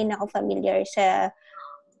hindi rin ako familiar sa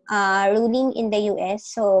ruling in the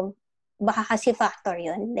US. So, baka kasi factor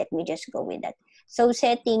yun. Let me just go with that. So,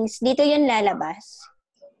 settings, dito yun lalabas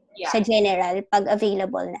sa general pag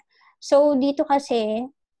available na. So, dito kasi,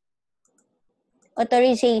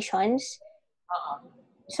 authorizations.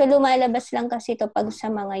 So, lumalabas lang kasi to pag sa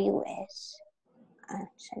mga US.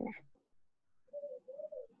 Sana.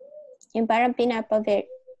 Yung parang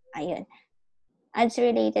ayun. Ads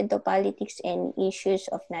related to politics and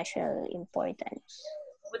issues of national importance.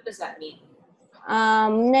 What does that mean?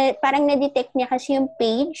 Parang na-detect niya kasi yung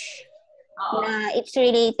page na it's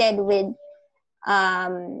related with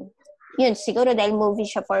yun, siguro dahil movie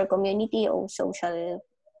siya for community o social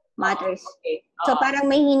matters. Okay. So,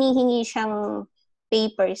 parang may hinihingi siyang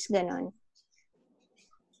papers, ganon.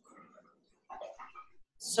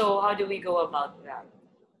 So, how do we go about that?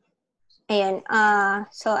 Ayun.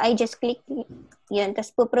 So, I just click yun,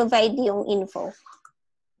 tapos po-provide yung info.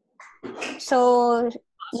 So,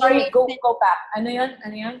 sorry, go back. Ano yun?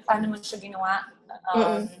 Paano mo siya ginawa?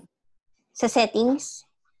 Sa settings.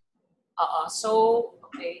 So,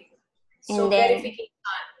 okay. So, and then, verification.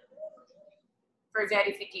 For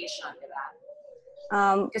verification, di ba?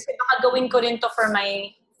 Um, Kasi baka gawin ko rin to for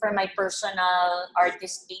my personal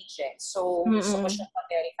artist page eh. So, gusto ko siya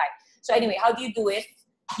pa-verify. So anyway, how do you do it?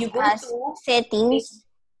 You go to settings.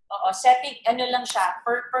 setting, ano lang siya,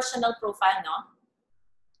 for personal profile, no?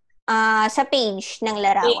 Sa page ng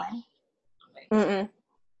larawan. Okay. Okay.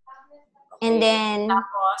 And Okay. then,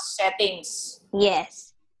 Tapos, settings.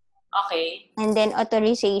 yes. Okay. And then,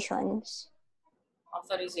 authorizations.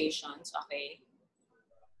 Authorizations. Okay.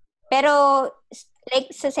 Pero, like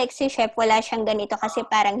sa Sexy Chef, wala siyang ganito kasi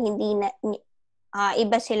parang hindi na,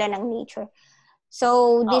 iba sila ng nature.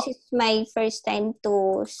 So, this is my first time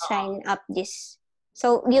to sign up this.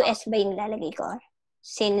 So, US ba yung lalagay ko?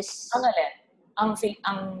 Since... Ang alin?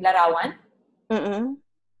 Ang larawan?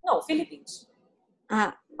 No, Philippines.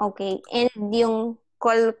 Okay. And yung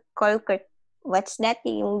Colkert, what's that?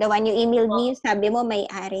 Yung the one you emailed me, sabi mo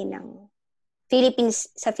may-ari ng Philippines,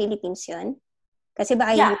 sa Philippines yun? Kasi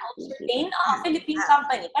baka Yeah, yung Certain, Philippine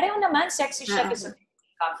company. Pareho naman, Sexy Chef is a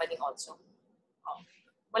Philippine company also.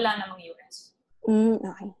 Wala namang US.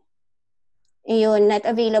 Okay. Yun, not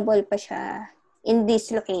available pa siya in this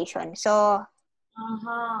location. So,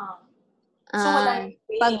 So, walang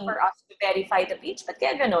way for us to verify the page? Ba't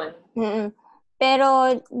kaya ganun?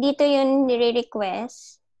 Pero, dito yun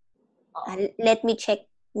nire-request. Let me check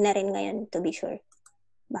na rin ngayon to be sure.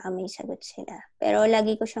 Baka may sagot sila. Pero,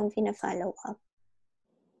 lagi ko siyang pina-follow up.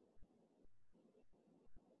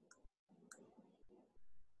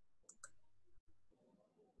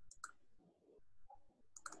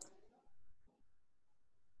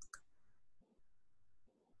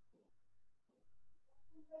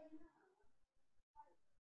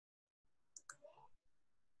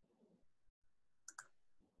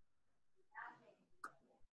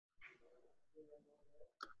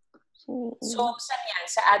 So, saan yan?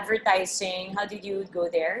 Sa advertising, how did you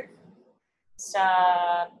go there? Sa...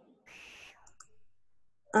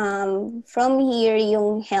 From here,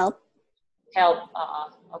 yung help. Help,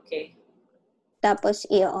 okay. Tapos,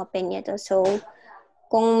 i-open niya to. So,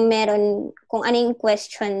 kung ano yung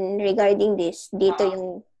question regarding this, dito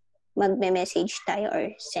yung magme-message tayo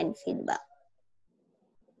or send feedback.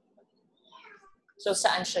 So,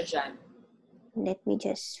 saan siya dyan? Let me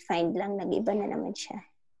just find lang. Nag-iba na naman siya.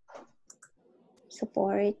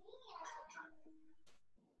 Support.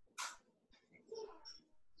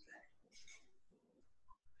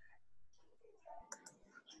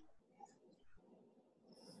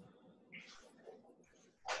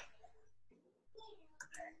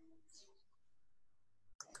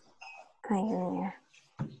 Ayun nga.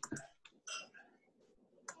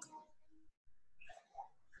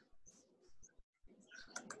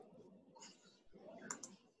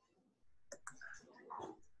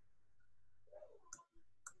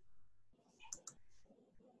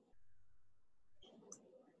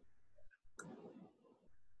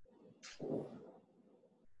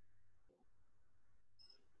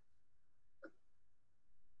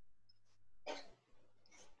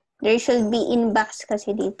 There should be inbox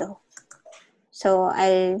kasi dito. So,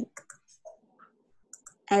 I'll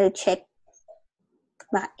check.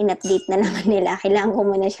 In-update na naman nila. Kailangan ko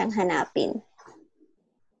muna siyang hanapin.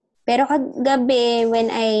 Pero kagabi,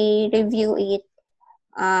 when I review it,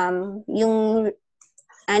 yung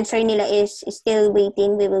answer nila is still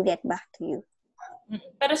waiting. We will get back to you.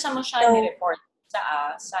 Pero saan mo siya ni-report?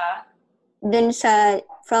 Sa? Dun sa,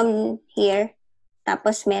 from here,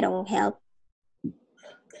 tapos merong help.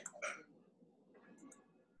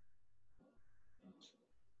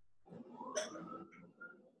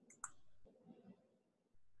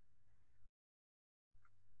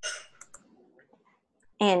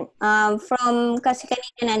 And kasi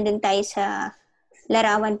kanina nandun tayo sa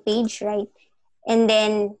larawan page, right? And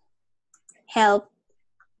then, help.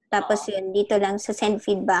 Tapos yun, dito lang sa send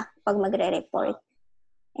feedback pag magre-report.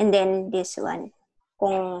 And then, this one.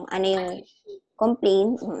 Kung ano yung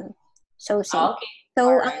complaint. So, send. Okay.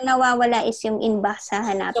 So, ang nawawala is yung inbox.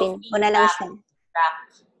 Hanapin ko na lang siya.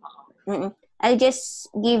 I'll just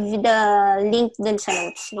give the link dun sa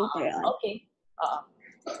notes later on. Okay.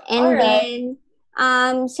 And then,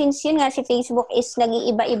 since yun nga si Facebook is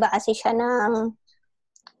nag-iiba-iba kasi siya ng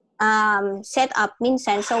setup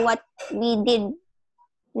minsan. So, what we did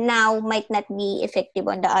now might not be effective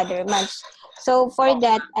on the other months. So, for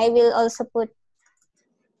that, I will also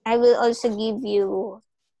give you,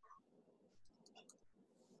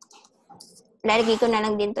 lalagay ko na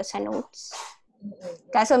lang din to sa notes.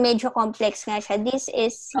 Kaso medyo complex nga siya. This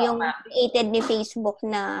is yung created ni Facebook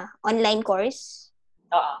na online course.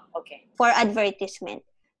 Okay. For advertisement.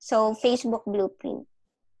 So, Facebook Blueprint.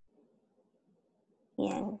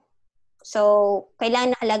 Yan. So,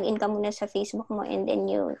 kailangan naka-login ka muna sa Facebook mo and then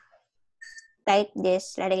you type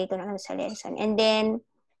this. Lalagay ko na lang sa lesson. And then,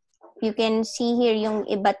 you can see here yung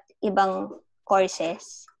iba't ibang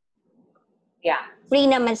courses. Yeah. Free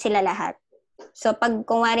naman sila lahat. So, pag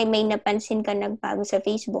kumari may napansin ka nagbago sa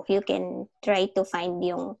Facebook, you can try to find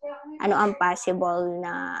yung ano ang possible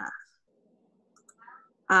na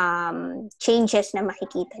changes na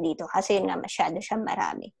makikita dito. Kasi yun nga, masyado siyang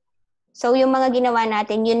marami. So, yung mga ginawa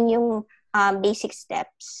natin, yun yung basic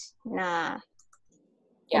steps na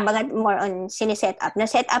kumbaga more on siniset up.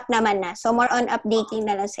 Na-set up naman na. So, more on updating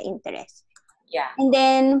na lang sa interest. Yeah. And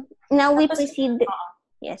then, now we proceed.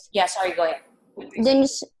 Yes. Yeah, sorry, go ahead.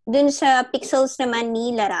 Dun sa pixels naman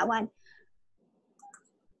ni Larawan.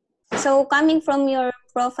 So, coming from your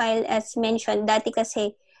profile, as mentioned, dati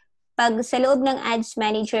kasi, pag sa loob ng Ads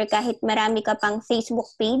Manager, kahit marami ka pang Facebook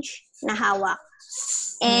page na hawak,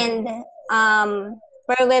 and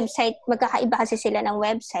per website, magkakaiba kasi sila ng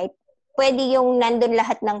website, pwede yung nandun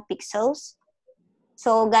lahat ng pixels.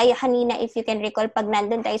 So, gaya kanina, if you can recall, pag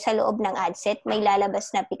nandun tayo sa loob ng ad set, may lalabas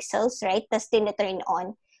na pixels, right? Tapos tina-turn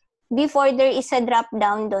on. Before there is a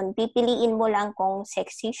drop-down doon, pipiliin mo lang kung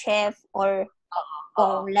sexy chef or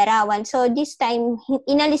kung larawan. So, this time,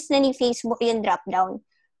 inalis na ni Facebook yung drop-down.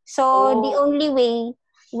 So, the only way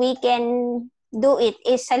we can do it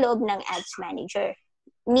is sa loob ng Ads Manager.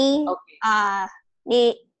 Ni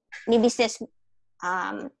Business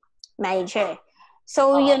Manager.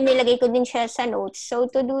 So, yun, nilagay ko din siya sa notes. So,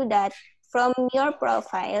 to do that, from your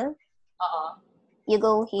profile, you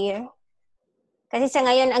go here. Kasi sa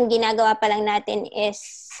ngayon, ang ginagawa pa lang natin is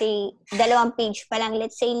si 2 page pa lang.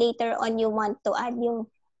 Let's say later on you want to add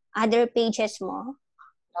yung other pages mo.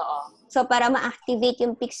 So, para ma-activate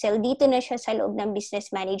yung pixel, dito na siya sa loob ng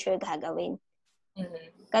Business Manager gagawin.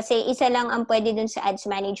 Kasi isa lang ang pwede dun sa Ads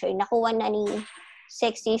Manager. Nakuha na ni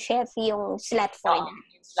Sexy Chef yung slot for that.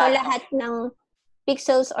 So, lahat ng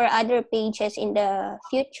pixels or other pages in the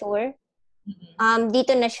future,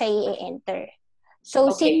 dito na siya i-enter.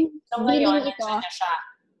 So, okay. So, ngayon, ito, na siya.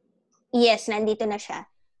 Yes, nandito na siya.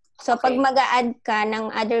 So, pag mag-a-add ka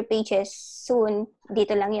ng other pages soon,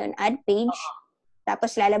 dito lang yun, add page.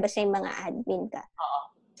 Tapos, lalabas na yung mga admin ka.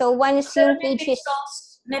 So, once yung pages...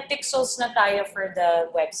 May pixels na tayo for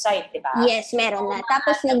the website, di ba? Yes, meron na.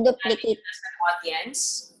 Tapos, nag-duplicate. As an audience?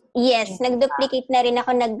 Yes, nag-duplicate na rin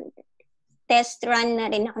ako. Nag-test run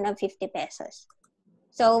na rin ako ng 50 pesos.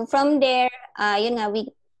 So, from there, yun nga,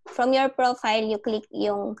 from your profile, you click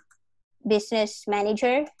yung Business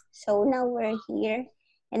Manager. So, now we're here.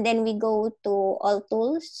 And then, we go to All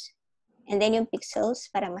Tools. And then, yung pixels,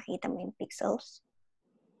 para makita mo yung pixels.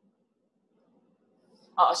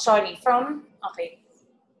 Sorry. Okay.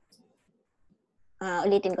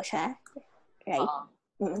 Ulitin ko siya. Right.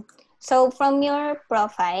 So, from your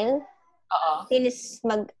profile, since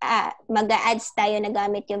mag-a-ads tayo na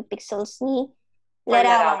gamit yung pixels ni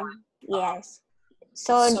Larawan. Yes.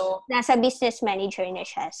 So, nasa Business Manager na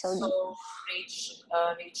siya. So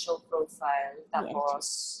Rachel profile.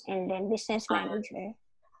 Tapos, yes. And then, Business Manager.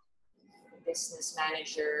 Business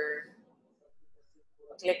Manager.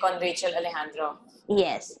 Click on Rachel Alejandro.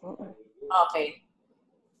 Yes. Okay.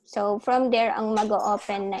 So, from there, ang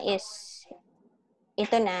mag-o-open na is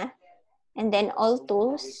ito na. And then, all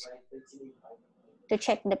tools to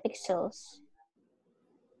check the pixels.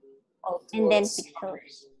 All tools. And then,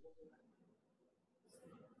 pixels.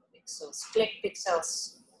 Pixels. Click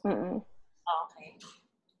pixels. Okay.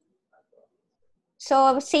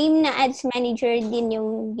 So, same na Ads Manager din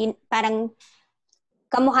yung parang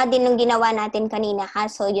kamukha din ng ginawa natin kanina.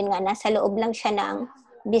 So, yun nga, nasa loob lang siya ng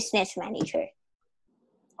Business Manager.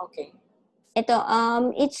 Okay. Ito,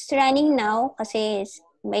 it's running now kasi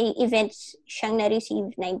may events siyang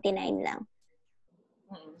na-receive, 99 lang.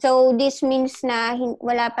 So, this means na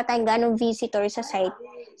wala pa tayong ganong visitor sa site.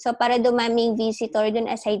 So, para dumaming visitor dun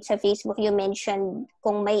aside sa Facebook, you mentioned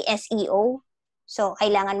kung may SEO. So,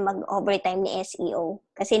 kailangan mag-overtime ni SEO.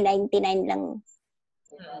 Kasi 99 lang.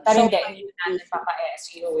 Pero hindi natin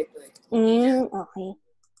papa-SEO ito eh. Okay.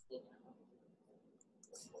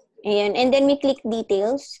 Ayan. And then, we click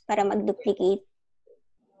details para mag-duplicate.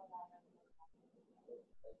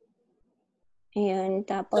 Ayan.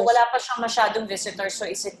 Tapos... So, wala pa siyang masyadong visitors. So,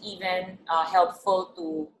 is it even helpful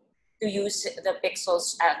to use the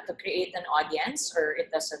pixels to create an audience? Or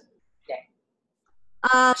it doesn't?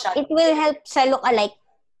 It will help sa lookalike.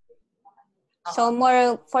 So,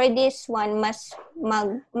 more for this one, mas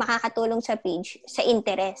makakatulong sa page, sa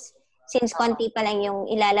interest. Since konti pa lang yung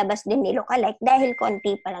ilalabas din ni lookalike dahil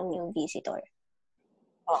konti pa lang yung visitor.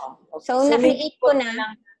 Okay. So, na-create ko na.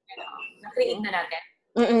 Na-create na natin?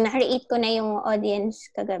 Na-create ko na yung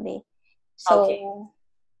audience kagabi. So, Okay.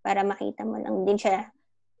 para makita mo lang din siya.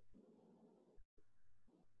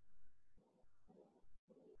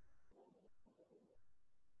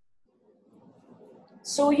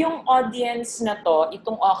 So yung audience na to,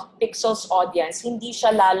 itong Pixels audience, hindi siya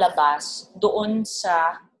lalabas doon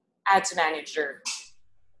sa Ads Manager.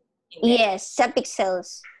 Hindi. Yes, sa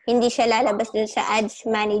Pixels. Hindi siya lalabas dun sa Ads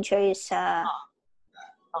Manager sa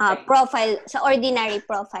Okay. profile, sa ordinary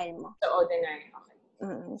profile mo. Sa ordinary. Okay.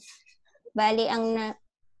 Bali, ang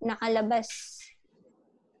nakalabas.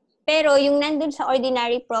 Pero yung nandun sa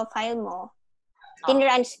ordinary profile mo,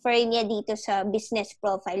 tinransfer niya dito sa business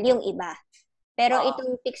profile, yung iba. Pero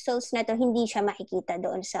itong pixels na to, hindi siya makikita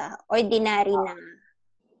doon sa ordinary na.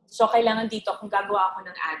 So, kailangan dito, kung gagawa ako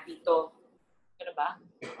ng ad dito, ano ba?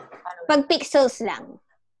 Pag pixels lang.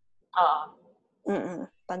 Oo.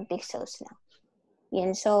 Pag pixels lang.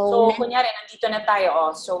 Yan, so kunyari, nandito na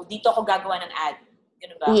tayo. So, dito ako gagawa ng ad.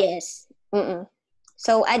 Ganun ba? Yes.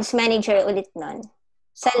 So, Ads Manager ulit nun.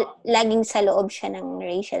 Laging sa loob siya ng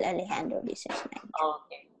Rachel Alejandro Business Manager.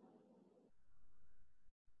 Okay.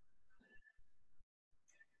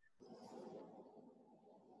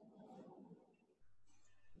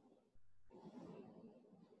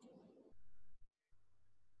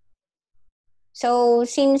 So,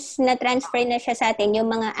 since na-transfer na siya sa atin, yung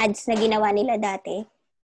mga ads na ginawa nila dati,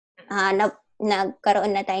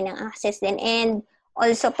 nagkaroon na tayo ng access din. And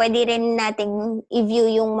also, pwede rin nating i-view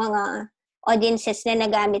yung mga audiences na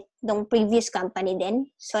nagamit ng previous company din.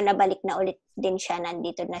 So, nabalik na ulit din siya.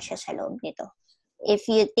 Nandito na siya sa loob nito. If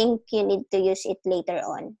you think you need to use it later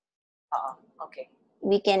on, okay.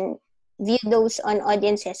 We can view those on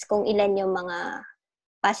audiences kung ilan yung mga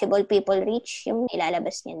possible people reach yung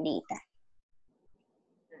nilalabas niyang data.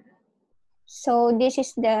 So, this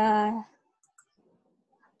is the...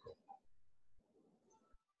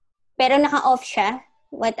 Pero naka-off siya.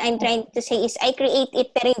 What I'm trying to say is, I create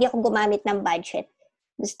it pero hindi ako gumamit ng budget.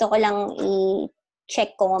 Gusto ko lang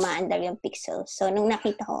i-check kung umaandar yung pixel. So, nung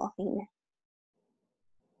nakita ko, okay na.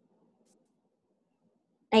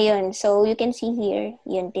 Ayun. So, you can see here,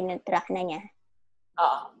 yun, tinatrack na niya.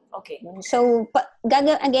 Okay. So,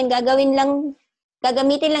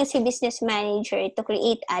 gagamitin lang si Business Manager to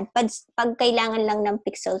create ad pag kailangan lang ng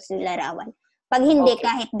pixels na larawan. Pag hindi,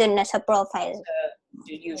 kahit dun na sa profile.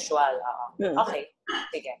 The usual. Okay.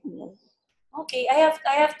 Sige. Okay, I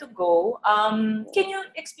have to go. Can you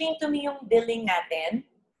explain to me yung billing natin?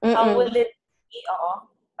 How will it be?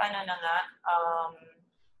 Paano na nga?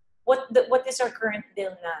 What is our current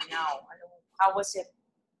bill na now? How was it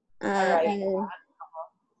arrived at?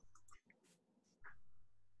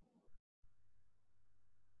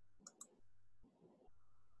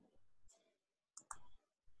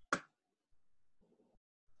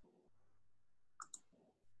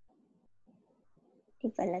 Di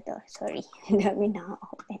pala to. Sorry. Dami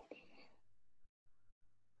naka-open.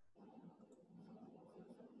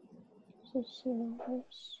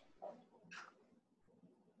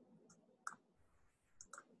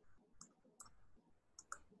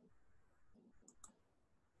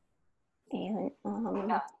 Ayun.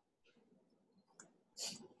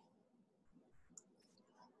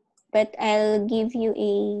 But I'll give you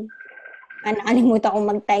nakalimutan kong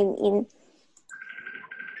mag-time in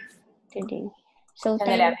today. So,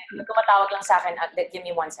 Sandali, tumatawag lang sa akin. Give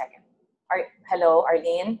me 1 second. Hello,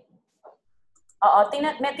 Arlene? Oo,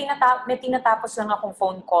 may tinatapos lang akong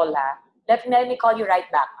phone call, ha? Let me call you right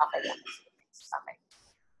back. Okay. Okay.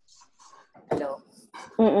 Hello?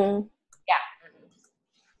 Yeah.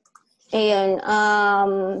 Ayun.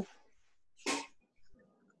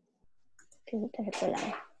 Filter ko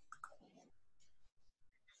lang.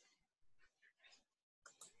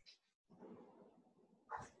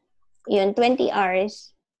 Yun, 20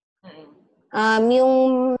 hours.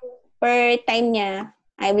 Yung per time niya,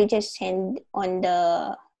 I will just send on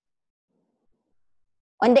the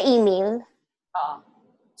email.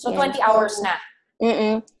 So, 20 hours na?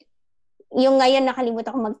 Yung ngayon,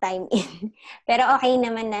 nakalimutan ko mag-time in. Pero okay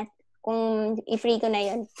naman na kung i-free ko na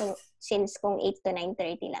yun since kung 8 to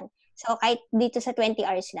 9:30 lang. So, kahit dito sa 20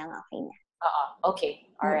 hours lang, okay na. Okay.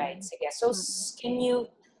 All right. Sige. So,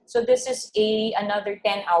 so this is another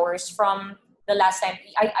 10 hours from the last time.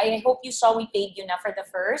 I hope you saw we paid you na for the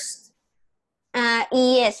first.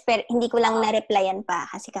 Yes, pero hindi ko lang na-replyan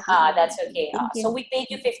pa kasi kakagawa. That's okay. So we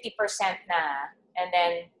paid you 50% na, and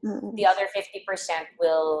then the other 50%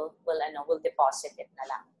 will deposit it na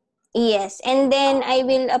lang. Yes, and then I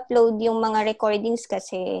will upload yung mga recordings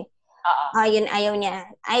kasi yun ayaw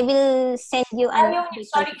niya. I will send you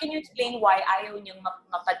sorry, can you explain why ayaw niyong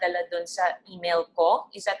mapadala dun sa email ko?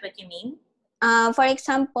 Is that what you mean? For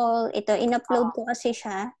example, ito, in-upload ko kasi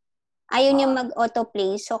siya. ayaw niya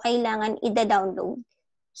mag-autoplay. So, kailangan ida-download.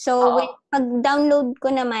 So, Oo. pag-download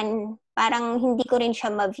ko naman, parang hindi ko rin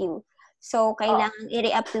siya ma-view. So, kailangan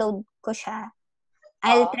i-re-upload ko siya.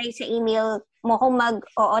 I'll try sa email mo kung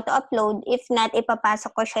mag-auto-upload. If not,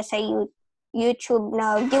 ipapasok ko siya sa YouTube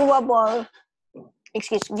na viewable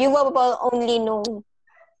only nung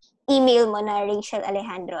email mo na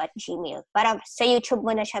rachelalejandro@gmail. Para sa YouTube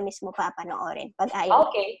mo na siya mismo papanoorin pag ayaw.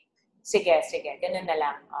 Okay. Sige. Ganun na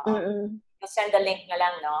lang. Send the link na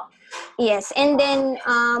lang, no? Yes. And then,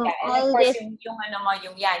 and all of course, this... yung mga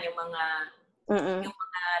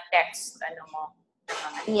text,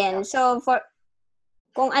 Yan. So,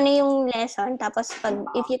 kung ano yung lesson, tapos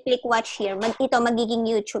if you click watch here, magiging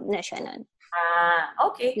YouTube na siya nun.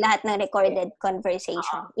 Okay. Lahat ng recorded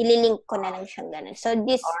conversation. Ililink ko na lang siyang ganun. So,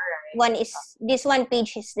 this one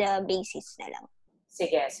page is the basis na lang.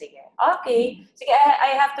 Sige. Okay. Sige,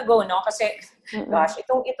 I have to go, no? Kasi, gosh,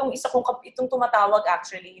 itong tumatawag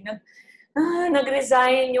actually,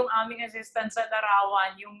 nag-resign yung aming assistant sa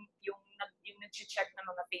Larawan, yung nag-check ng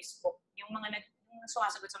mga Facebook, yung mga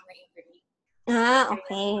sumasagot sa mga interview.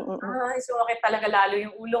 Okay. Sumakit talaga lalo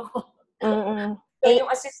yung ulo ko. So,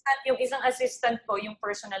 yung isang assistant ko, yung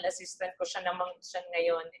personal assistant ko, siya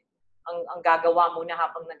ngayon, ang gagawa muna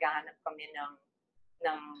habang naghahanap kami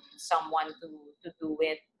ng someone to do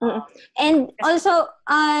it. And also,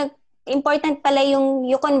 important pala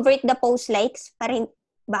you convert the post likes,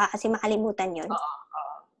 baka kasi makalimutan yun.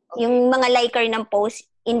 Okay. Yung mga liker ng post,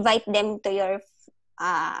 invite them to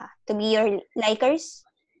be your likers.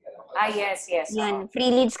 Yes. Yun, free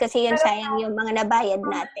leads kasi yun, sayang yung mga nabayad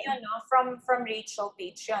natin. From Rachel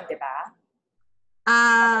page yun, di ba?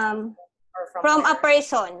 From a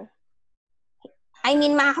person. I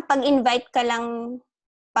mean, makakapag-invite ka lang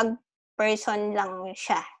pag person lang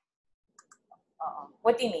siya.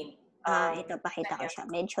 What do you mean? Ito, pakita ko siya.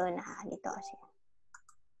 Medyo nakakalito kasi.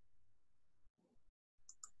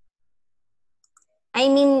 I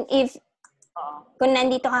mean, kung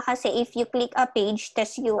nandito ka kasi, if you click a page,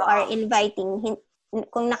 tas you are inviting,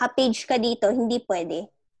 kung naka-page ka dito, hindi pwede.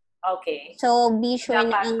 Okay. So, be sure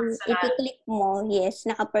na if you click mo, yes,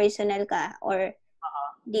 naka-personal ka, or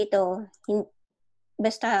dito,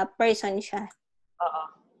 basta person siya.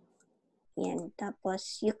 Yan.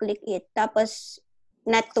 Tapos, you click it. Tapos,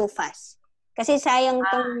 not too fast. Kasi sayang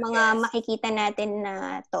tong mga makikita natin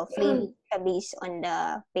na free based on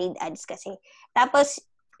the paid ads kasi. Tapos,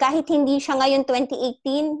 kahit hindi siya ngayon 2018,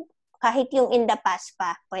 kahit yung in the past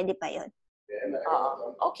pa, pwede pa yun.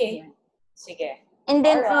 Okay. Sige. And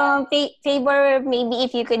then, favor, maybe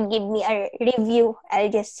if you could give me a review, I'll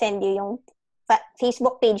just send you yung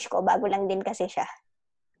Facebook page ko. Bago lang din kasi siya.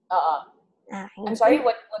 I'm sorry,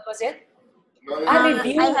 what was it?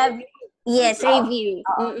 Review? I have, yes, review.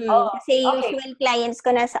 Kasi usual clients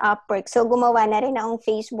ko na sa Upwork. So, gumawa na rin akong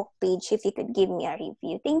Facebook page if you could give me a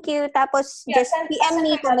review. Thank you. Tapos, just PM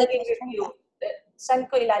me kung may question. Saan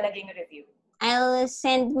ko ilalagay yung review? I'll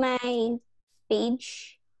send my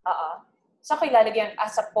page. Saan ko ilalagay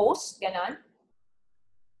as a post? Ganon?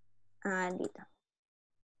 Dito.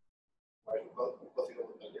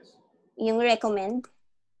 Yung recommend.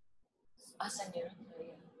 Saan yun?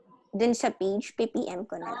 Dun sa page, PPM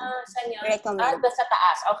ko na lang. Saan yun? Recommend. Doon sa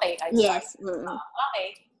taas. Okay. Yes. Okay.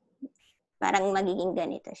 Parang magiging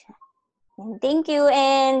ganito siya. Thank you.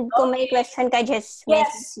 And kung may question ka, just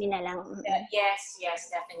message me na lang. Yes,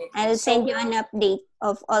 definitely. I'll send you an update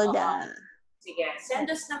of all the... Sige. Send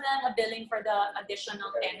us naman a billing for the additional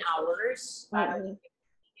 10 hours. Para we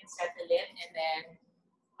can settle it. And then,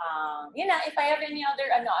 if I have any other,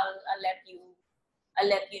 I'll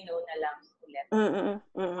let you know na lang ulit.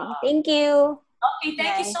 Thank you. Okay,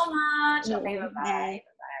 thank you so much. Okay, bye-bye.